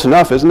 It's close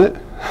enough, isn't it?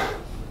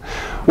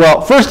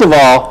 Well, first of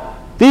all,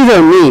 these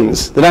are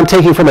means that I'm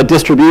taking from a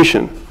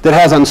distribution that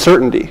has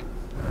uncertainty.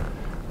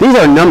 These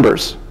are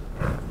numbers.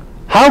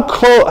 How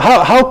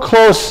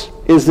close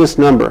is this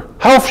number?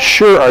 How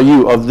sure are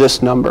you of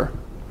this number?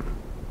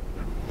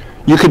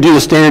 You could do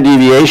the standard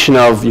deviation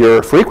of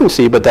your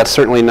frequency, but that's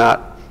certainly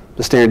not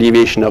the standard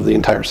deviation of the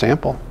entire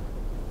sample.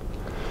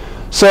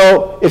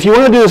 So if you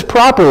want to do this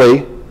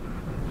properly,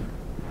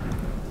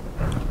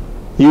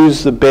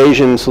 use the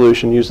Bayesian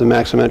solution, use the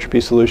maximum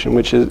entropy solution,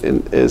 which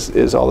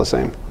is all the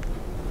same.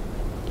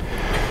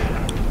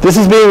 This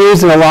is being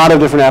used in a lot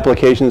of different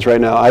applications right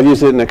now. I've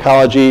used it in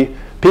ecology.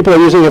 People are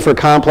using it for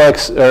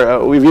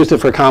we've used it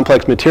for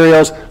complex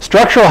materials.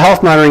 Structural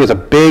health monitoring is a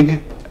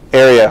big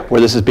area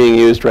where this is being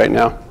used right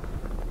now.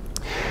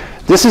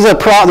 There's a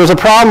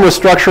problem with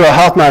structural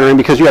health monitoring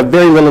because you have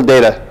very little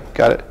data.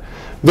 Got it?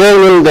 Very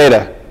little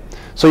data.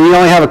 So you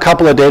only have a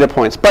couple of data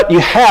points. But you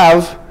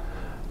have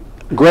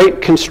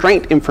great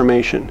constraint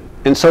information.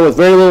 And so with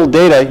very little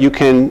data, you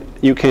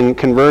can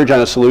converge on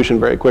a solution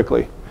very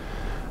quickly.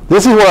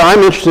 This is where I'm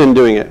interested in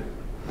doing it.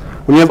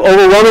 When you have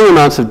overwhelming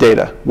amounts of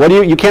data,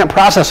 you can't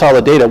process all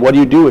the data. What do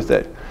you do with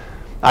it?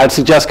 I'd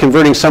suggest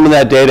converting some of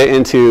that data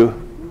into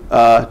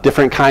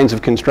different kinds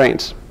of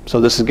constraints.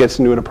 So this gets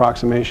into an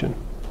approximation.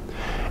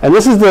 And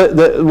this is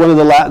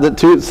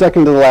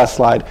second to the last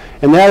slide.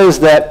 And that is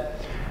that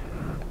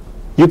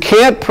you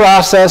can't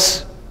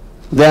process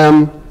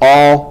them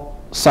all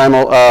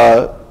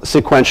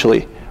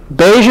sequentially.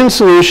 Bayesian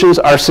solutions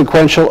are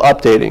sequential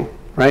updating,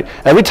 right?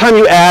 Every time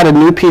you add a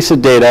new piece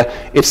of data,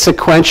 it's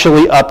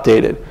sequentially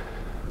updated.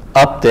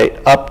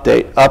 Update,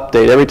 update,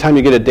 update, every time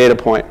you get a data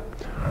point.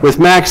 With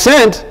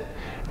MaxEnt,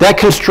 that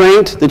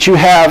constraint that you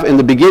have in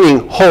the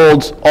beginning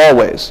holds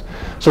always.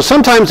 So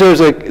sometimes there's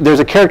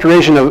a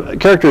characterization of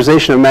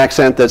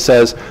MaxEnt that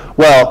says,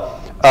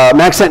 well,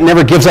 MaxEnt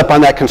never gives up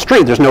on that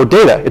constraint. There's no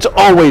data. It's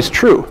always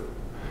true.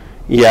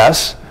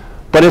 Yes,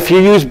 but if you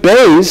use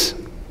Bayes,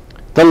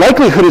 the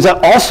likelihood is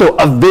also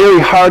a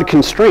very hard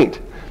constraint.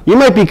 You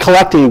might be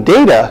collecting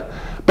data,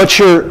 but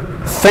your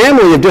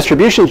family of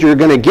distributions you're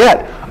going to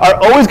get are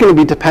always going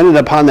to be dependent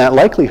upon that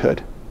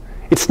likelihood.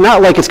 It's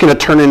not like it's going to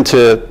turn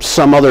into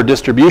some other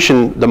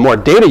distribution the more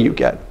data you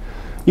get.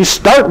 You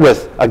start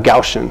with a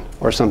Gaussian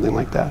or something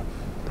like that,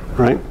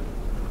 right?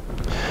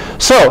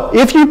 So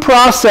if you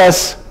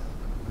process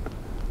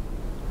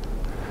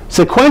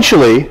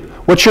sequentially,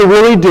 what you're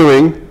really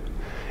doing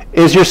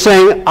is you're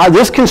saying,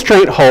 this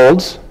constraint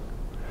holds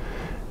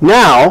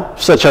now,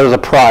 such as a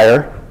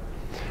prior.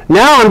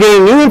 Now I'm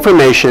getting new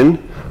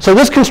information, so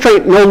this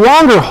constraint no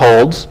longer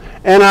holds,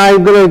 and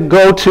I'm going to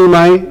go to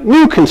my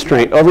new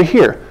constraint over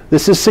here.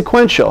 This is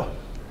sequential.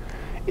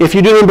 If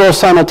you do them both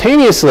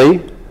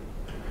simultaneously,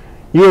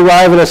 you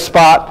arrive at a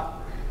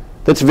spot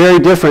that's very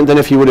different than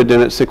if you would have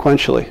done it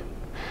sequentially.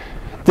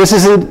 This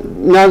is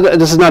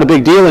not a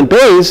big deal in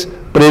Bayes,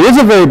 but it is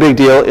a very big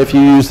deal if you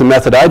use the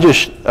method I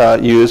just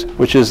used,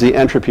 which is the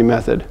entropy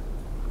method.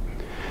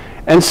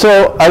 And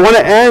so I want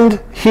to end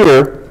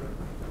here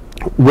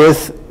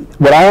with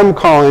what I am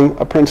calling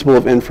a principle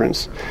of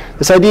inference.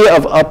 This idea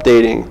of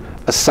updating,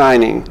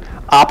 assigning,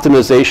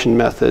 optimization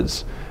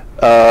methods,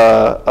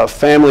 a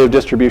family of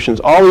distributions,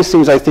 all these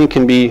things I think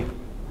can be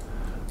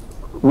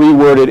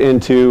reworded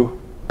into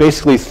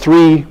basically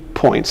 3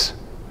 points.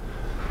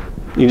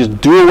 You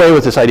just do away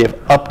with this idea of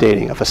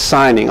updating, of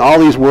assigning, all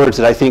these words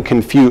that I think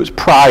confuse,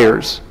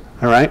 priors,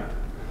 all right?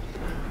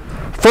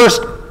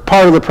 First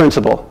part of the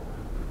principle,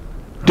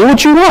 do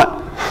what you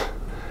want.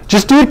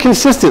 Just do it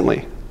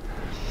consistently.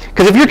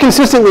 Because if you're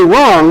consistently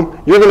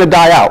wrong, you're going to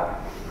die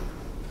out.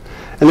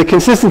 And the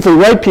consistently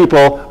right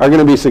people are going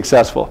to be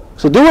successful.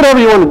 So do whatever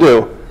you want to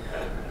do.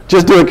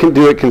 Just do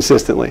it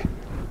consistently,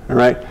 all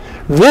right?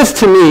 This,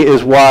 to me,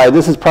 is why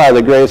this is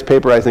probably the greatest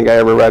paper I think I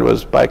ever read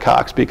was by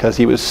Cox, because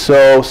he was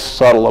so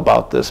subtle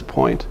about this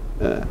point.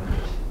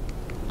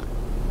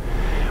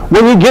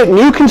 When you get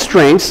new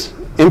constraints,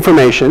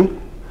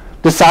 information,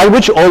 decide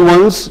which old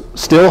ones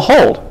still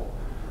hold.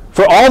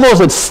 For all those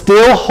that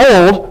still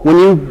hold, when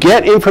you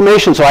get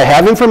information, so I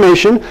have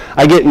information,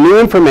 I get new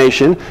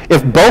information,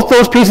 if both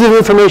those pieces of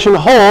information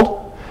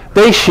hold,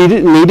 they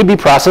need to be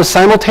processed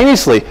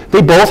simultaneously.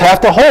 They both have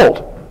to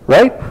hold,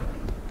 right?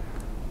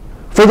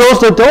 For those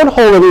that don't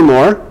hold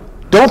anymore,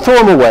 don't throw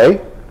them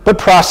away, but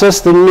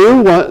process the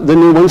new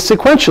ones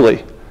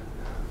sequentially.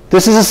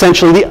 This is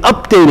essentially the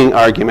updating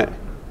argument,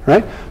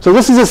 right? So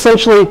this is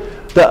essentially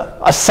the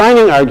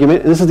assigning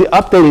argument, and this is the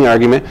updating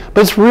argument,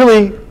 but it's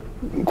really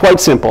quite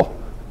simple.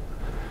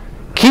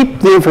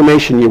 keep the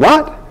information you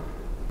want.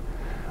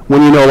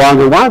 When you no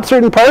longer want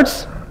certain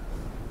parts,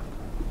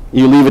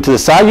 you leave it to the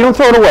side. You don't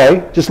throw it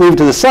away. Just leave it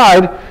to the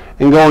side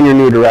and go in your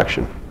new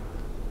direction.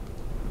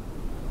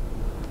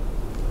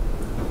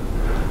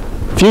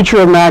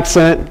 Future of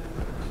MaxEnt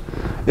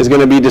is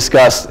going to be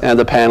discussed at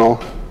the panel,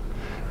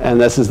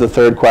 and this is the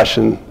third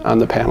question on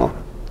the panel.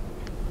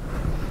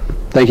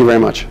 Thank you very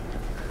much.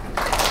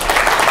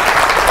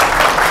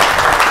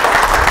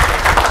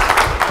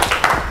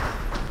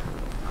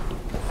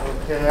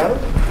 Okay, Adam.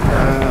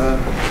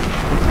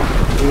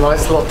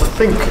 Nice lot to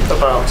think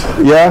about.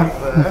 Yeah.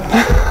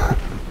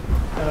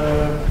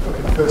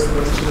 Okay, first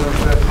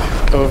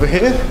question over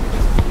here.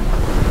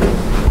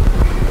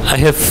 I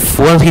have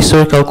one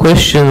historical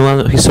question,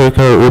 one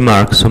historical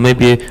remark. So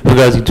maybe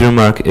regarding the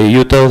remark,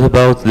 you talked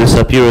about this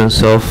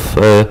appearance of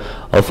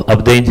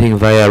updating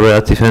via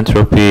relative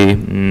entropy,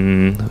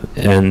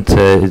 and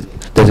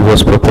that it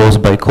was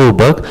proposed by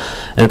Kullback,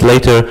 and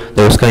later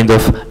there was kind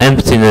of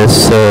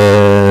emptiness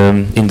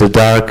in the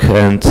dark,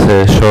 and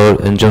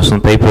Shor and Johnson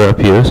paper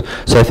appears.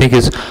 So I think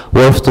it's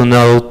worth to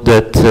note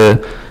that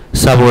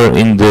somewhere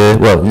in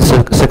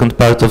the second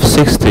part of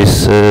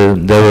 60s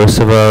there were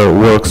several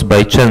works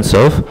by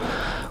Chensov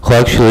who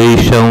actually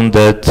shown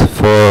that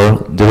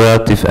for the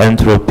relative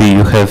entropy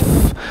you have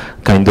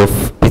kind of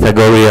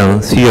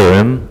Pythagorean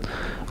theorem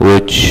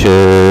which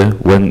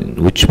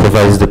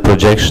provides the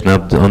projection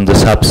on the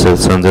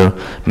subsets under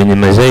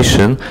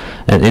minimization,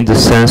 and in the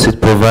sense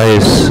it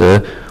provides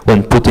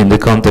when put in the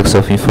context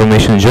of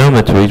information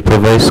geometry, it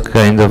provides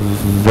kind of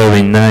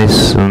very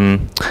nice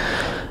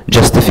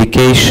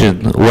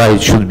justification why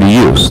it should be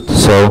used.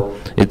 So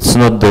it's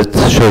not that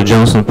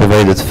Shor-Johnson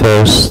provided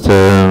first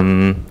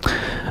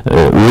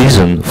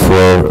reason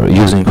for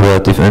using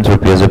relative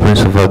entropy as a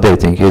principle of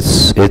dating.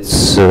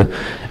 It's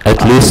at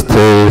least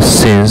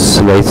since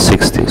late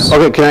 60s.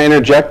 Okay, can I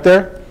interject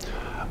there?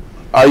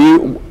 Are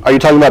you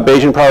talking about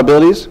Bayesian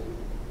probabilities?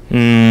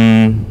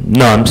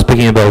 No, I'm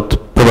speaking about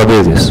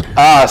probabilities.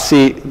 Ah,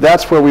 see,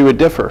 that's where we would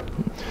differ.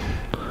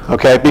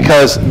 Okay,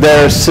 because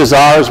there's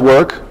César's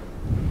work.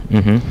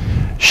 Mm-hmm.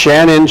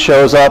 Shannon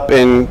shows up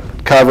in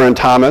Carver and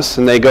Thomas,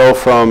 and they go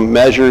from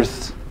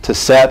measures to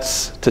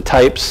sets to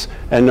types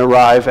and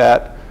arrive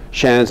at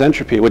Shannon's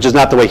entropy, which is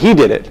not the way he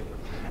did it.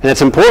 And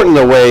it's important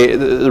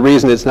the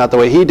reason it's not the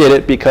way he did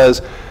it,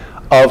 because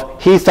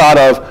he thought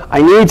of,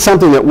 I need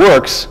something that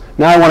works,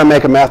 now I want to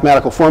make a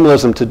mathematical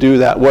formalism to do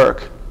that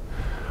work.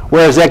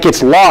 Whereas that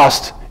gets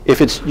lost if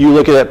you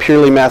look at it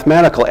purely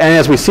mathematical. And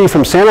as we see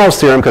from Sanoff's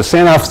theorem, because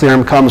Sanoff's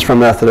theorem comes from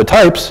method of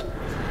types,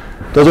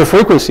 those are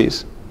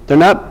frequencies. They're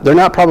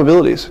not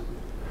probabilities,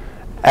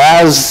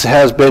 as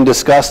has been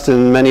discussed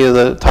in many of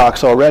the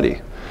talks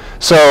already.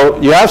 So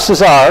you have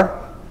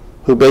César,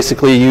 who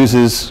basically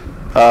uses,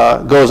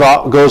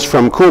 goes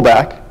from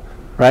Kullback,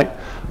 right?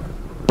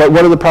 But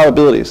what are the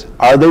probabilities?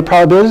 Are they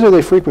probabilities or are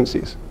they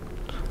frequencies?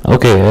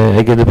 Okay,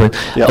 I get the point.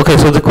 Yep. Okay,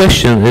 so the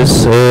question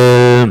is,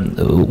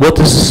 what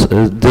is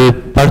the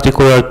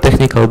particular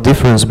technical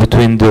difference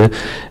between the,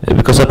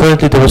 because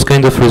apparently there was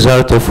kind of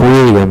result of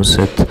Williams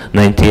at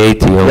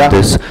 1980 of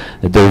this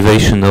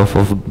derivation of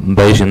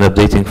Bayesian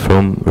updating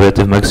from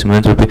relative maximum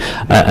entropy.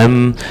 I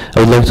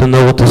would like to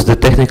know what is the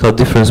technical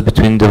difference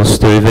between those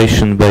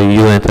derivation by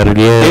you and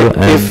Arlier.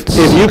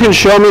 If you can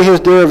show me his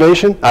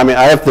derivation, I mean,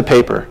 I have the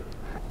paper.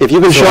 If you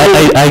can show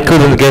me, I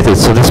couldn't get it,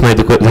 so that's my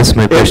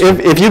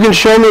question. If you can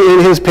show me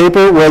in his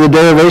paper where the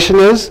derivation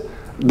is,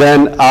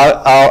 then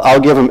I'll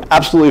give him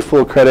absolutely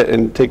full credit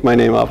and take my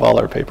name off all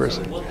our papers.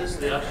 So what is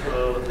the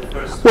actual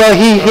first? Well,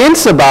 he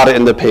hints about it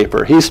in the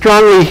paper. He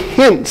strongly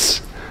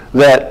hints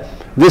that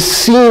this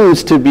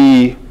seems to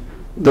be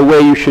the way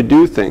you should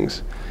do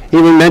things. He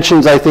even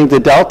mentions, I think, the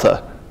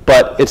delta,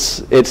 but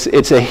it's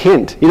a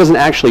hint. He doesn't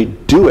actually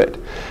do it.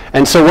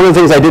 And so one of the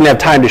things I didn't have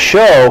time to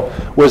show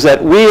was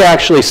that we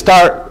actually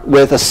start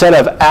with a set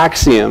of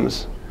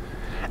axioms,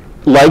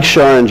 like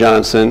Shor and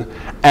Johnson,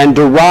 and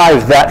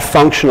derive that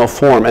functional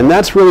form. And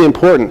that's really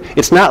important.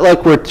 It's not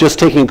like we're just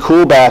taking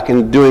Kullback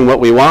and doing what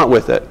we want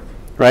with it,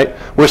 right?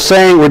 We're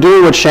saying, we're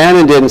doing what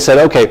Shannon did and said,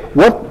 okay,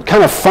 what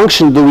kind of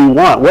function do we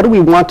want? What do we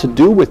want to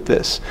do with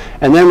this?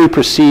 And then we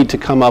proceed to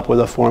come up with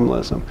a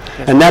formalism.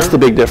 Yes, and that's the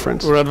big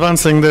difference. We're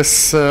advancing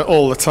this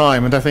all the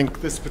time, and I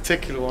think this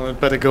particular one had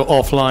better go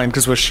offline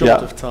because we're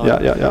short of time.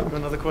 Yeah.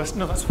 Another question?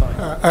 No, that's fine.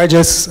 I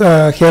just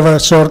have a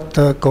short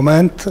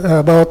comment.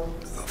 About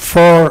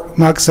 4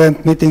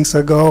 MaxEnt meetings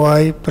ago,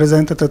 I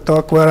presented a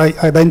talk where I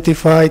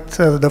identified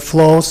the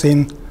flaws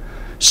in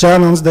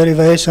Shannon's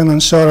derivation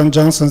and Shor and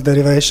Johnson's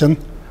derivation.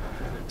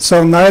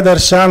 So neither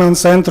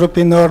Shannon's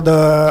entropy nor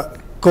the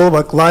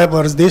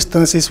Kullback-Leibler's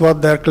distance is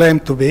what they're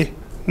claimed to be.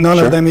 None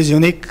of them is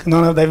unique.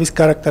 None of them is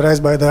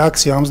characterized by the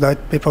axioms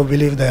that people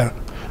believe they are.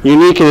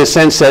 Unique in the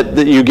sense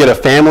that you get a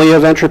family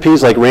of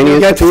entropies, like Rayleigh entropies? You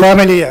get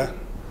family, yeah.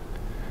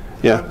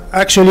 Yeah.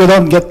 Actually, you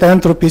don't get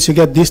entropies, you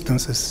get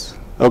distances.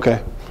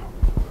 Okay.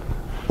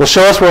 Well,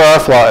 show us where our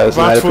flaw is,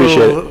 and I'd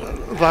appreciate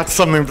it. That's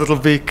something that'll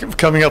be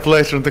coming up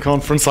later in the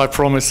conference, I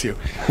promise you.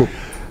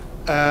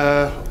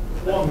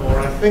 One more,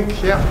 I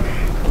think, yeah.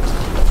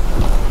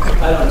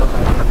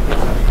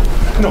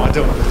 No, I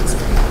don't.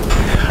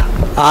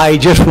 I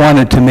just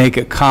wanted to make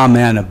a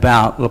comment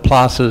about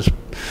Laplace's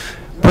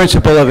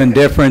principle of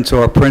indifference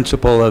or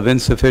principle of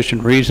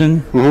insufficient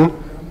reason,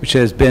 which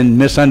has been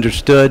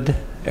misunderstood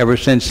ever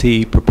since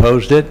he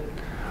proposed it.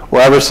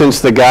 Well, ever since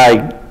the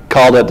guy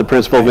called it the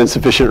principle of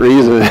insufficient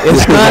reason,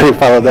 It's not,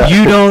 followed that.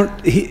 you don't,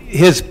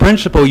 his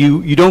principle,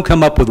 you don't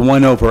come up with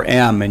 1 over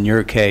m in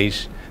your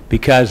case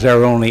because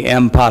there are only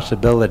m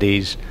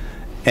possibilities,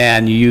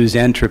 and you use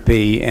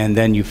entropy, and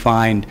then you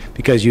find,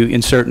 because you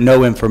insert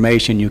no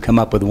information, you come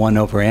up with 1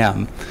 over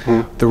m.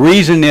 The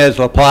reason is,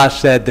 Laplace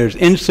said there's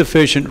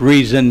insufficient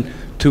reason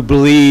to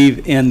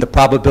believe in the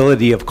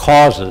probability of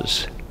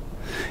causes.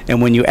 And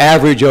when you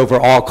average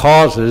over all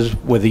causes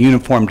with a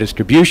uniform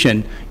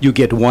distribution, you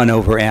get 1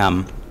 over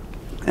m.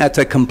 That's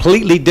a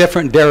completely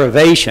different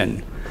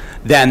derivation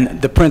than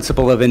the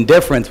principle of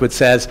indifference, which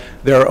says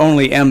there are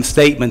only m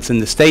statements in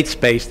the state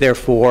space,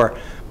 therefore,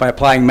 by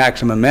applying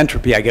maximum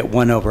entropy, I get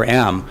 1 over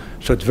m.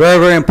 So it's very,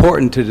 very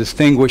important to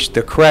distinguish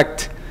the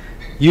correct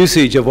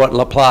usage of what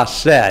Laplace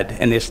said,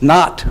 and it's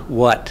not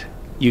what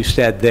you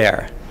said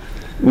there.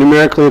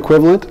 Numerically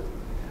equivalent?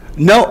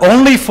 No,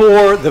 only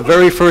for the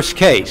very first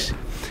case.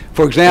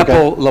 For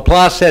example,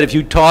 Laplace said if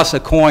you toss a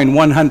coin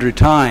 100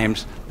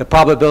 times, the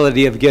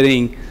probability of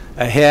getting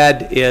a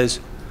head is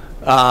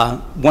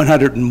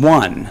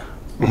 101,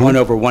 1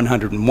 over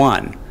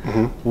 101.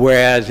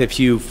 Whereas if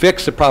you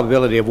fix the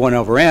probability of 1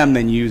 over m,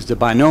 then you use the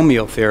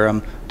binomial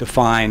theorem to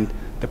find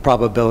the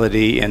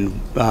probability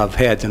of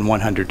heads in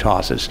 100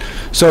 tosses.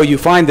 So you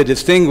find the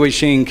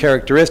distinguishing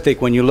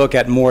characteristic when you look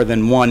at more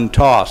than one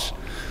toss.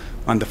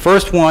 On the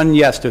first one,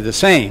 yes, they're the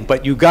same,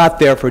 but you got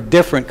there for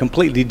different,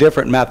 completely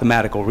different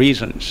mathematical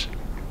reasons.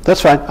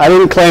 That's fine. I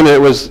didn't claim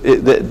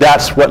that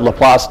that's what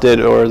Laplace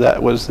did or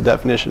that was the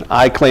definition.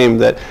 I claim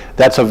that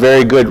that's a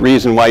very good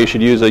reason why you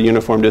should use a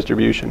uniform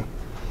distribution,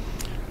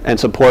 and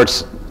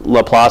supports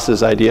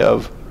Laplace's idea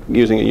of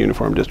using a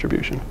uniform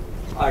distribution.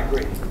 I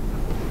agree.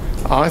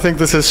 I think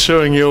this is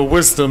showing your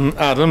wisdom,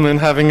 Adam, in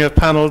having a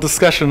panel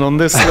discussion on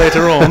this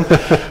later on,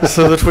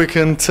 so that we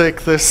can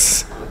take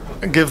this,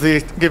 give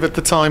it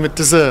the time it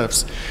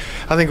deserves.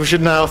 I think we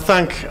should now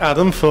thank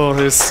Adam for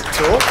his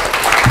talk.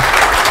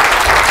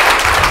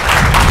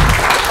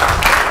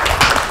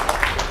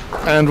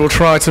 And we'll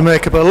try to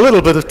make up a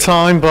little bit of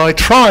time by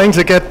trying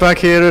to get back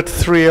here at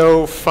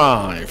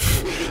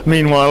 3:05.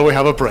 Meanwhile, we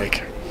have a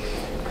break.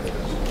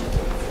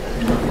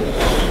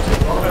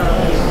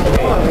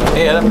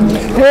 Hey, Adam.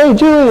 Hey,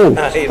 Julian.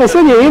 I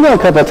sent you an email a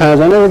couple of times.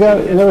 I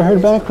never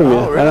heard back from you.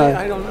 Oh, really?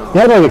 I don't know. You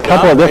had like a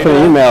couple of different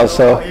emails,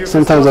 so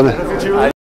sometimes I'm...